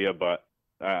bet with you, but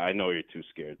I know you're too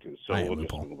scared to, so we'll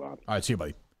just move on. All right, see you,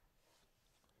 buddy.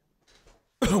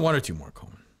 1 or 2 more,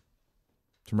 Coleman.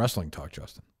 Some wrestling talk,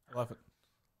 Justin. I love it.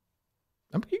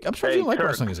 I'm sure you liked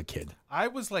wrestling as a kid. I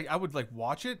would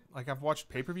watch it. Like I've watched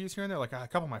pay-per-views here and there. Like a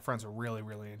couple of my friends are really,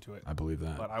 really into it. I believe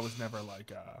that. But I was never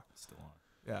still on.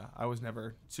 Yeah, I was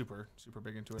never super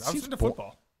big into it. It I was seems into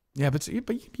football. Yeah, but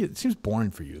it seems boring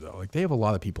for you though. Like they have a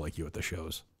lot of people like you at the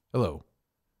shows. Hello.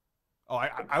 Oh,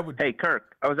 I would. Hey,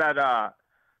 Kirk. I was at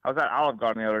Olive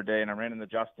Garden the other day, and I ran into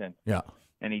Justin. Yeah.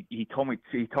 And he told me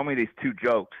these 2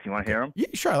 jokes. You want to hear them? Yeah,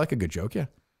 sure. I like a good joke. Yeah.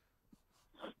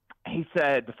 He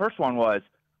said the first one was,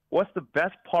 "What's the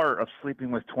best part of sleeping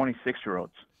with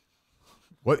 26-year-olds?"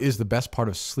 What is the best part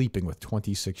of sleeping with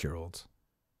 26-year-olds?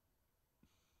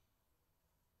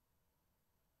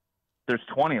 There's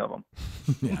 20 of them.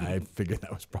 Yeah, I figured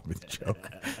that was probably the joke.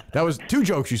 That was 2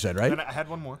 jokes you said, right? Then I had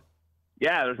one more.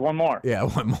 Yeah, there's one more. Yeah,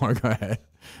 one more. Go ahead.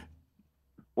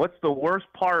 What's the worst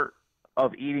part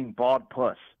of eating bald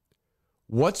puss?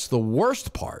 What's the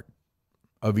worst part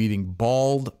of eating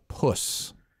bald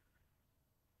puss?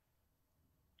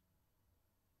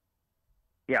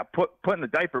 Yeah, putting the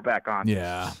diaper back on.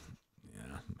 Yeah,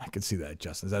 I can see that,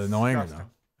 Justin. Is that annoying or no?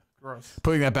 Gross.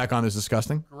 Putting that back on is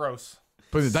disgusting? Gross.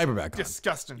 Putting the diaper back on.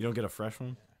 Disgusting. You don't get a fresh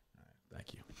one?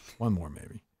 Thank you. One more,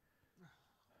 maybe.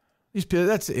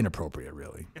 That's inappropriate,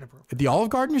 really. Inappropriate. At the Olive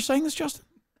Garden, you're saying this, Justin?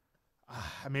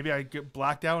 Maybe I get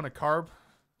blacked out in a carb.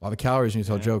 A lot of calories when you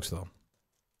tell jokes, though.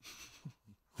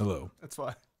 Hello. That's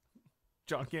why.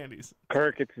 John Candy's.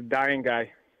 Kirk, it's a dying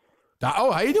guy.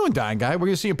 Oh, how you doing, dying guy? We're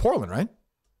going to see you in Portland, right?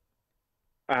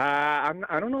 I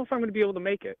don't know if I'm going to be able to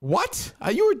make it. What?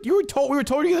 You were told we were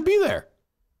told you're going to be there.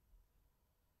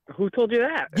 Who told you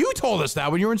that? You told us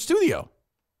that when you were in studio.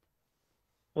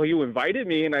 Well, you invited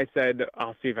me, and I said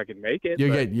I'll see if I can make it. You're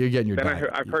getting your. Then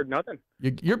I've heard nothing.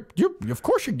 You're of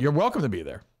course you're welcome to be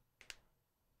there.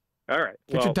 All right.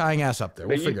 Get your dying ass up there.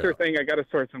 The We'll figure Easter it out. thing, I got to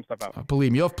sort some stuff out.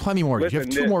 Believe me, you'll have plenty more. Listen, you have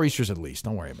 2 more Easters at least.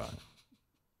 Don't worry about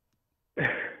it.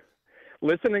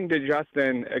 Listening to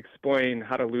Justin explain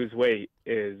how to lose weight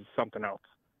is something else.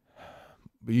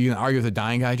 But you gonna argue with the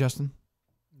dying guy, Justin?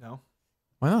 No.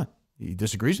 Why not? He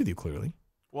disagrees with you clearly.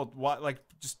 Well, why?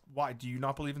 Why? Do you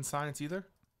not believe in science either,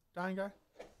 dying guy?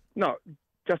 No,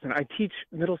 Justin, I teach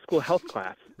middle school health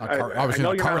class. I know obviously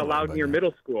not you're not Carlin, allowed but near yeah.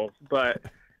 middle school, but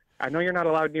I know you're not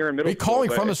allowed near a middle Are you school. calling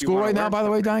but from the if you school wanna right now, learn by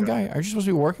the way, something, dying guy? Are you supposed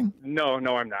to be working? No,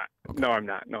 I'm not. Okay. No, I'm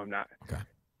not.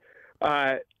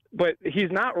 Okay. But he's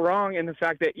not wrong in the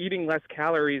fact that eating less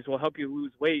calories will help you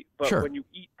lose weight. But Sure. when you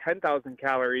eat 10,000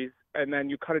 calories and then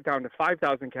you cut it down to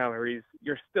 5,000 calories,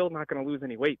 you're still not going to lose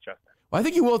any weight, Justin. Well, I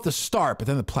think you will at the start, but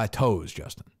then the plateaus,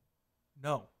 Justin.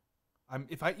 No.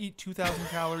 If I eat 2,000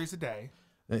 calories a day.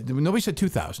 Nobody said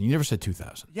 2,000. You never said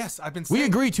 2,000. Yes, I've been saying. We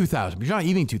agree 2,000, but you're not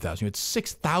eating 2,000. You had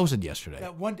 6,000 yesterday.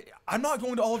 That one day, I'm not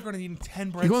going to Olive Garden and eating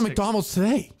 10 breadsticks. You're going to McDonald's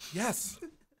today. Yes.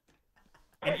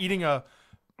 And eating a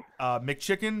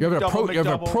McChicken, You have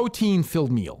McDouble, a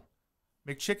protein-filled meal.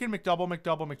 McChicken, McDouble,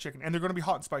 McChicken. And they're going to be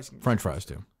hot and spicy. French fries,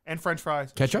 too. And French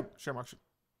fries. Ketchup? Sure, Mark.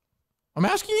 I'm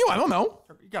asking you. I don't know.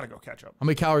 You got to go ketchup. How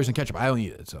many calories in ketchup? I don't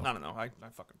eat it, so. I don't know. I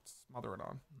fucking smother it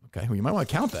on. Okay, well, you might want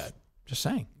to count that. Just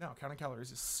saying. No, counting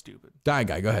calories is stupid. Dying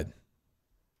guy, go ahead.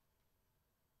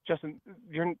 Justin,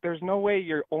 there's no way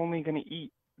you're only going to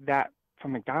eat that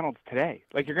from McDonald's today.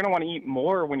 Like, you're going to want to eat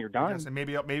more when you're done. Yes, and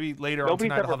maybe later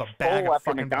Nobody's on tonight I'll ever have a bag full of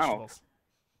after fucking McDonald's. vegetables.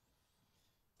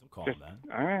 Don't call him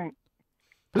that. All right.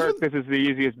 Kirk, this is the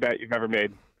easiest bet you've ever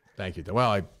made. Thank you.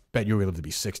 Well, I bet you were able to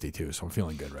be 62, so I'm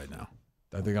feeling good right now.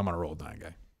 I think I'm on a roll, dying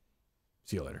guy.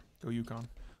 See you later. Go UConn.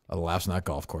 The laughs in that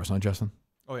golf course, huh, Justin?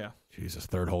 Oh yeah. Jesus,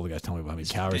 third hole. The guy's telling me about how many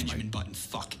calories. Benjamin Button,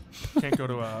 fuck. Can't go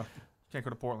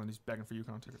to Portland. He's begging for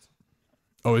UConn tickets.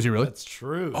 Oh, is he really? That's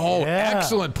true. Oh, yeah.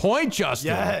 Excellent point, Justin.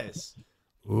 Yes.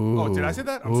 Ooh. Oh, did I say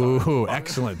that? I'm sorry. Ooh,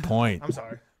 excellent point. I'm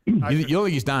sorry. You don't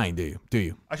think he's dying, do you? Do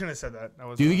you? I shouldn't have said that. That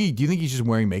was, Do you think he's just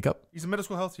wearing makeup? he's a middle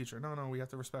school health teacher. No, we have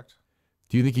to respect.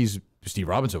 Do you think he's Steve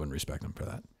Robinson wouldn't respect him for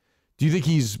that? Do you think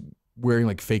he's wearing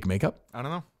like fake makeup? I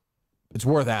don't know. It's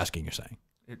worth asking. You're saying?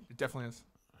 It definitely is.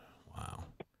 Wow.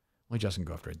 Why Justin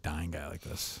go after a dying guy like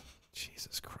this?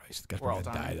 Jesus Christ, the guy's We're all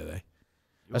probably gonna die dying. today.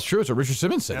 That's true. It's what Richard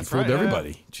Simmons said. That's He fooled right, yeah.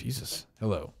 everybody. Jesus.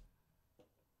 Hello.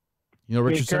 You know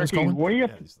Richard Simmons, Kirky, Coleman? what are your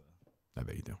I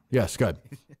bet you do. Yes, good.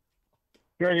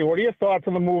 Kirky, what are your thoughts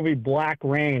on the movie Black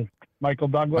Rain? Michael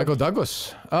Douglas. Michael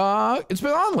Douglas. It's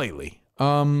been on lately.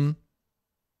 That's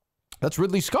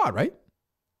Ridley Scott, right?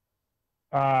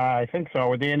 I think so.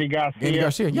 With Andy Garcia. Andy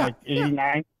Garcia, yeah. Like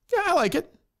 89. Yeah, I like it.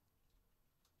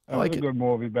 That was a good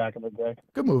movie back in the day.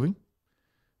 Good movie.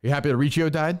 You happy that Riccio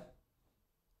died?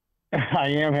 I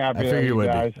am happy. I figured that it would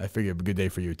guys. be. I figured it'd be a good day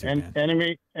for you too, man.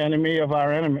 Enemy of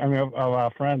our enemy. I mean, of our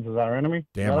friends is our enemy.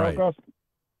 Damn Is that right. how it goes?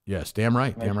 Yes, damn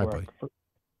right. Nice Damn right, work. buddy.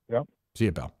 Yep. See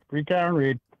you, pal. Free Karen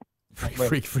Reed.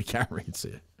 Free Karen Reed.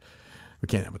 See you. We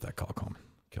can't end with that call, Coleman.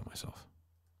 Kill myself.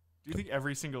 Do you think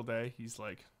every single day he's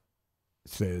like,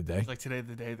 Today of the day. it's like today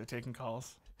the day they're taking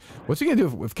calls? What's he gonna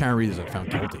do if Karen Reed is found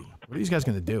guilty? What are these guys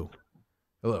gonna do?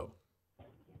 Hello.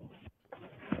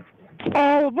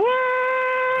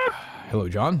 Hello,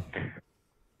 John.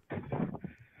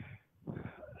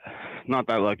 Not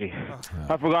that lucky.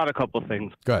 I forgot a couple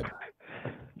things. Good.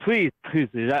 Please.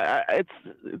 It's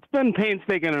been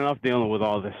painstaking enough dealing with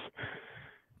all this.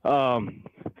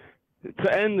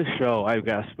 To end the show, I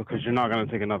guess, because you're not going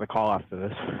to take another call after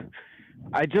this.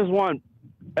 I just want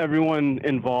everyone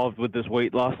involved with this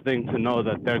weight loss thing to know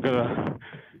that they're going to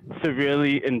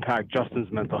severely impact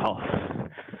Justin's mental health.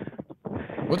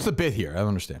 What's the bit here? I don't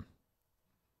understand.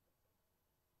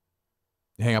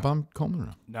 You hang up on him, Coleman, or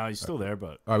no? No, he's still there,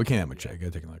 but All right, we can't have much. I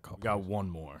gotta take another call. we got one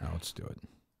more. Now let's do it.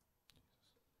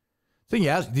 Thing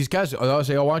is, these guys always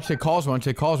say, "Oh, why don't you take calls? Why don't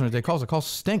you take calls? Why don't you take calls?" The calls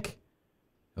stink.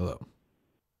 Hello.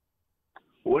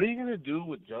 What are you gonna do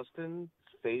with Justin's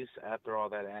face after all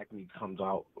that acne comes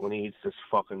out when he eats this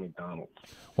fucking McDonald's?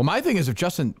 Well, my thing is, if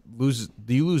Justin loses,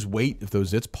 do you lose weight if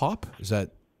those zits pop? Is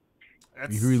that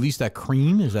you release that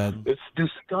cream? Is that It's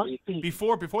disgusting.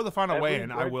 Before the final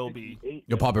weigh-in, I will be.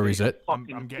 you'll pop every zit? I'm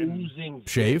getting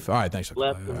Shave. All right, thanks.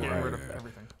 getting rid of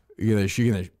everything. You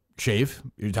gonna shave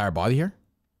your entire body here?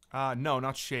 No,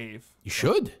 not shave. You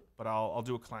should. But I'll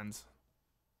do a cleanse.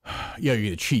 Yeah, you're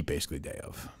gonna cheat basically day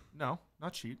of. No,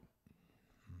 not cheat.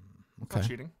 Okay. Not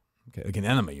cheating. Okay, like an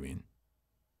enema, you mean?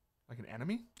 Like an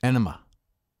enemy? Enema.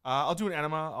 I'll do an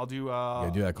enema. I'll do.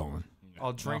 Yeah, do that, Coleman.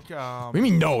 I'll drink. What do you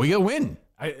mean no? We gotta win.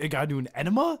 I gotta do an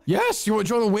enema? Yes, you want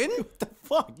to win? What the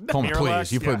fuck? Coleman, please.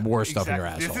 Miralax, You put yeah, more stuff in your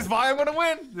exactly. asshole. This is why I'm gonna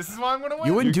win. This is why I'm gonna win.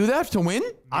 You wouldn't do that to win?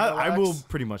 I will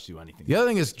pretty much do anything. The other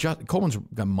thing is Coleman's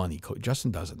got money.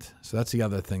 Justin doesn't. So that's the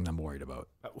other thing I'm worried about.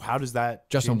 How does that?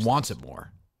 Justin change wants things? it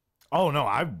more. Oh no,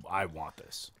 I want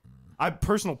this. I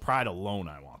personal pride alone.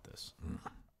 I want this.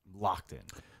 Locked in.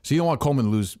 So you don't want Coleman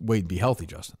to lose weight and be healthy,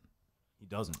 Justin? He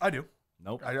doesn't. I do.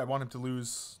 Nope. I want him to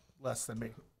lose less than me.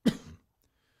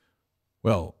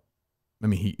 Well, I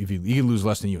mean, he can lose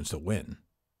less than you and still win.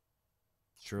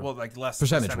 True. Well, like less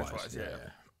Percentage-wise,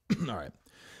 yeah. All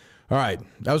right.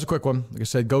 That was a quick one. Like I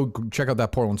said, go check out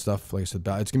that Portland stuff. Like I said,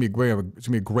 it's gonna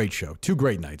be a great show. 2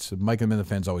 great nights. Mike and the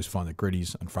Minutemen's always fun at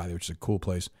Gritty's on Friday, which is a cool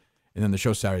place. And then the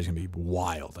show Saturday is gonna be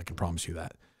wild. I can promise you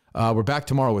that. We're back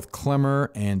tomorrow with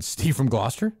Clemmer and Steve from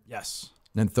Gloucester. Yes.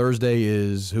 And then Thursday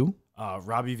is who?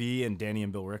 Robbie V and Danny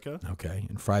and Bill Ricca. Okay.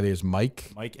 And Friday is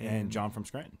Mike. Mike and John from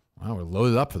Scranton. Wow, we're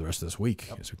loaded up for the rest of this week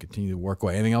as we continue to work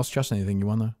away. Anything else, Justin? Anything you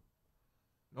want to?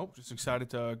 Nope. Just excited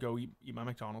to go eat my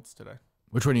McDonald's today.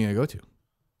 Which one are you gonna go to? Do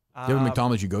you have a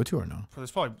McDonald's you go to or no?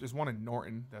 There's one in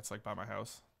Norton that's like by my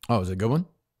house. Oh, is it a good one?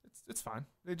 It's fine.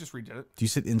 They just redid it. Do you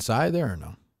sit inside there or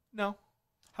no? No.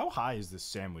 How high is this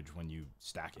sandwich when you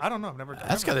stack it? I don't know. I've never done.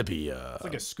 That's got to be. It's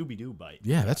like a Scooby Doo bite.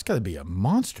 Yeah, that's got to be a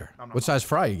monster. What size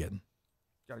fry are you getting?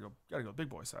 Gotta go big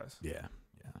boy size. Yeah.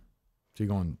 So you're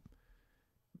going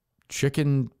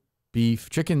chicken, beef,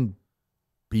 chicken.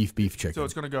 So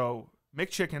it's gonna go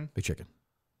McChicken. Big chicken.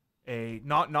 A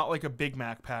not like a Big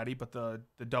Mac patty, but the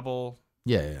double.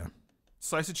 Yeah.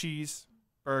 Slice of cheese,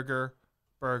 burger,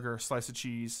 slice of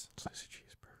cheese,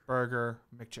 burger,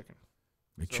 McChicken.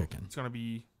 McChicken. It's gonna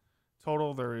be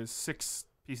total. There is 6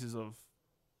 pieces of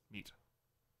meat.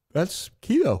 That's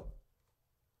keto.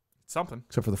 Something.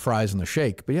 Except for the fries and the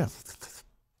shake, but yeah.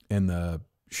 And the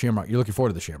Shamrock. You're looking forward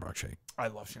to the Shamrock shake. I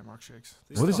love Shamrock shakes.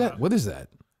 What is that? What is that?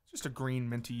 Just a green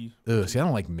minty. Ugh, see, I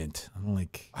don't like mint. I don't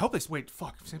like. I hope they wait.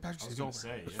 Fuck, St. Patrick's Day is over.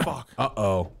 Say, Fuck.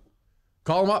 Uh-oh.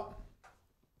 Call them up.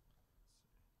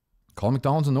 Call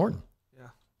McDonald's in Norton.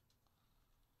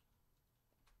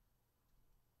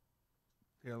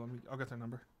 Yeah, I'll get their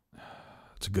number.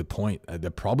 That's a good point. They're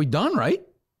probably done, right?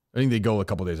 I think they go a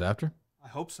couple days after. I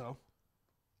hope so.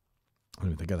 What do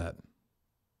you think of that?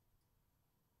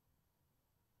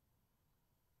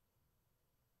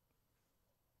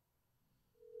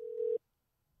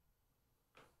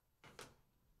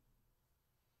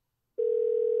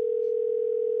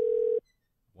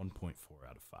 2.4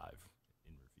 out of 5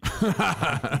 in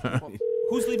reviews.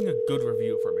 Who's leaving a good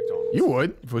review for McDonald's? You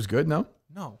would if it was good. No.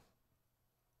 No.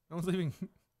 No one's leaving.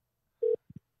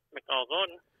 McDonald's on.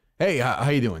 Hey, how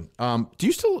you doing? Are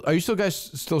you still guys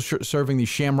serving the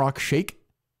Shamrock Shake?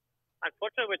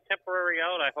 Unfortunately, we're temporary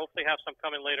out. I hopefully have some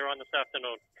coming later on this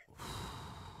afternoon.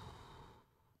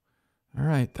 All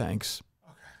right, thanks. I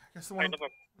guess the one.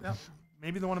 Yeah,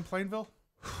 maybe the one in Plainville.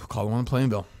 Call the one in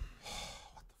Plainville.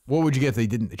 What would you get if they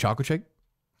didn't? The chocolate shake?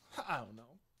 I don't know.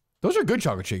 Those are good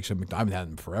chocolate shakes. I haven't had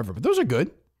them forever, but those are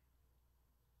good.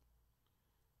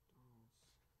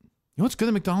 You know what's good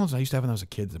at McDonald's? I used to have when I was a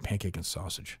kid, the pancake and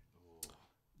sausage.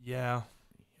 Yeah.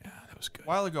 Yeah, that was good. A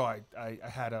while ago, I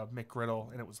had a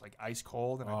McGriddle, and it was like ice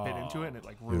cold, and I bit into it, and it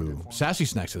like ruined it for me. Sassy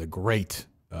Snacks had a great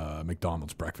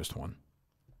McDonald's breakfast one.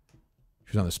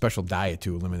 She was on a special diet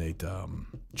to eliminate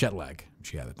jet lag.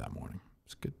 She had it that morning.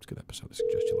 It's a good episode. I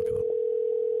suggest you look it up.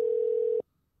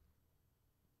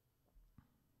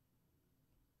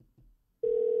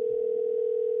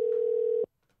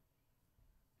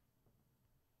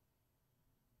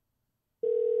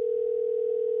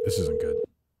 This isn't good.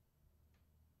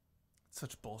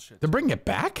 Such bullshit. They're bringing it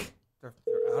back? They're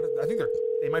out of. I think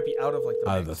they might be out of like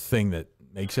the. The thing that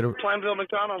makes it. Plainville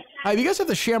McDonald's. Hi, do you guys have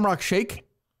the Shamrock Shake?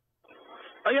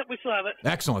 Oh, yeah, we still have it.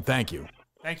 Excellent, thank you.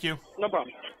 Thank you. No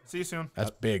problem. See you soon.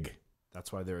 That's big.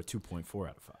 That's why they're a 2.4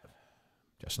 out of 5.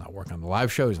 Just not working on the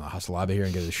live show. He's going to hustle out of here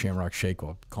and get his Shamrock Shake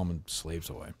while Coleman slaves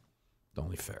away. It's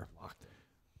only fair.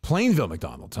 Plainville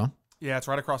McDonald's, huh? Yeah, it's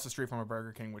right across the street from a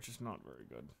Burger King, which is not very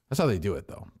good. That's how they do it,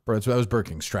 though. That was Burger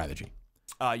King's strategy.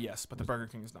 Yes, but the Burger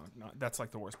King is not. That's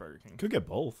like the worst Burger King. Could get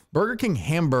both. Burger King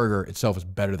hamburger itself is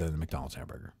better than the McDonald's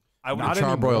hamburger. I would not a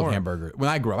charbroiled hamburger. When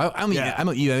I grew up, I don't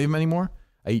eat any of them anymore.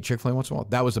 I eat Chick-fil-A once in a while.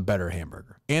 That was a better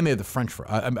hamburger. And they had the French fry.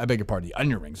 I beg your pardon, the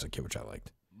onion rings, which I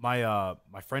liked. My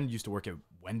friend used to work at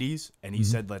Wendy's, and he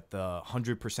said that the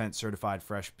 100% certified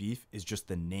fresh beef is just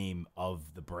the name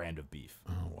of the brand of beef.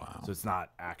 Oh, wow. So it's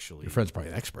not actually. Your friend's probably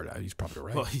an expert. He's probably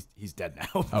right. Well, he's dead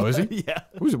now. Oh, is he? Yeah.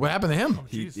 What happened to him?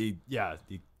 He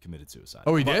committed suicide.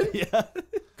 Oh, he did? Yeah.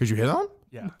 Because you hit on him?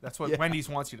 Yeah, that's what Wendy's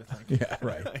wants you to think. Yeah,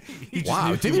 right.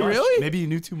 Wow, did he really? Maybe he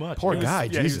knew too much. Poor guy,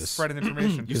 Yeah, Jesus. he was spreading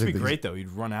information. Used to be great, though. He'd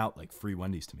run out like free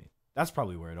Wendy's to me. That's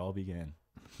probably where it all began.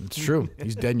 It's true.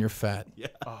 He's dead and you're fat. Yeah.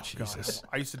 Oh, Jesus. God.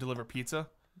 I used to deliver pizza.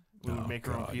 We would make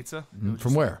our own pizza.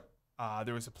 From where?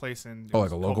 There was a place in.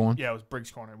 Like a local one? Yeah, it was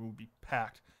Briggs Corner. We would be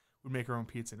packed. We'd make our own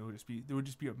pizza, and there would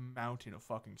just be a mountain of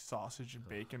fucking sausage and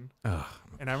bacon.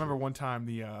 And I remember one time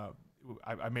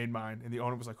I made mine, and the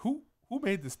owner was like, "Who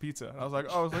made this pizza?" And I was like,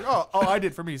 "Oh, I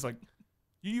did for me." He's like,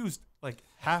 "You used like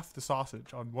half the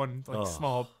sausage on one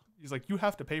small." He's like, "You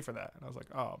have to pay for that." And I was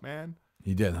like, "Oh man."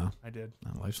 You did, huh? I did.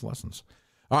 Life's lessons.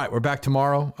 All right, we're back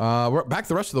tomorrow. We're back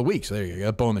the rest of the week. So there you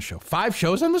go. Bonus show. 5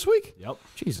 shows on this week? Yep.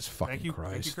 Jesus fucking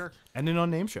Christ. Thank you, Kirk. And an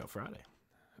unnamed show Friday.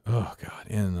 Oh, God.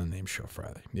 And an unnamed show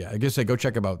Friday. Yeah, I guess go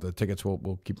check about the tickets.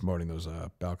 We'll keep promoting those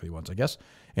balcony ones, I guess.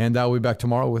 And we'll be back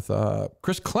tomorrow with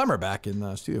Chris Klemmer back in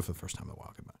the studio for the first time in a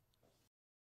while. Goodbye.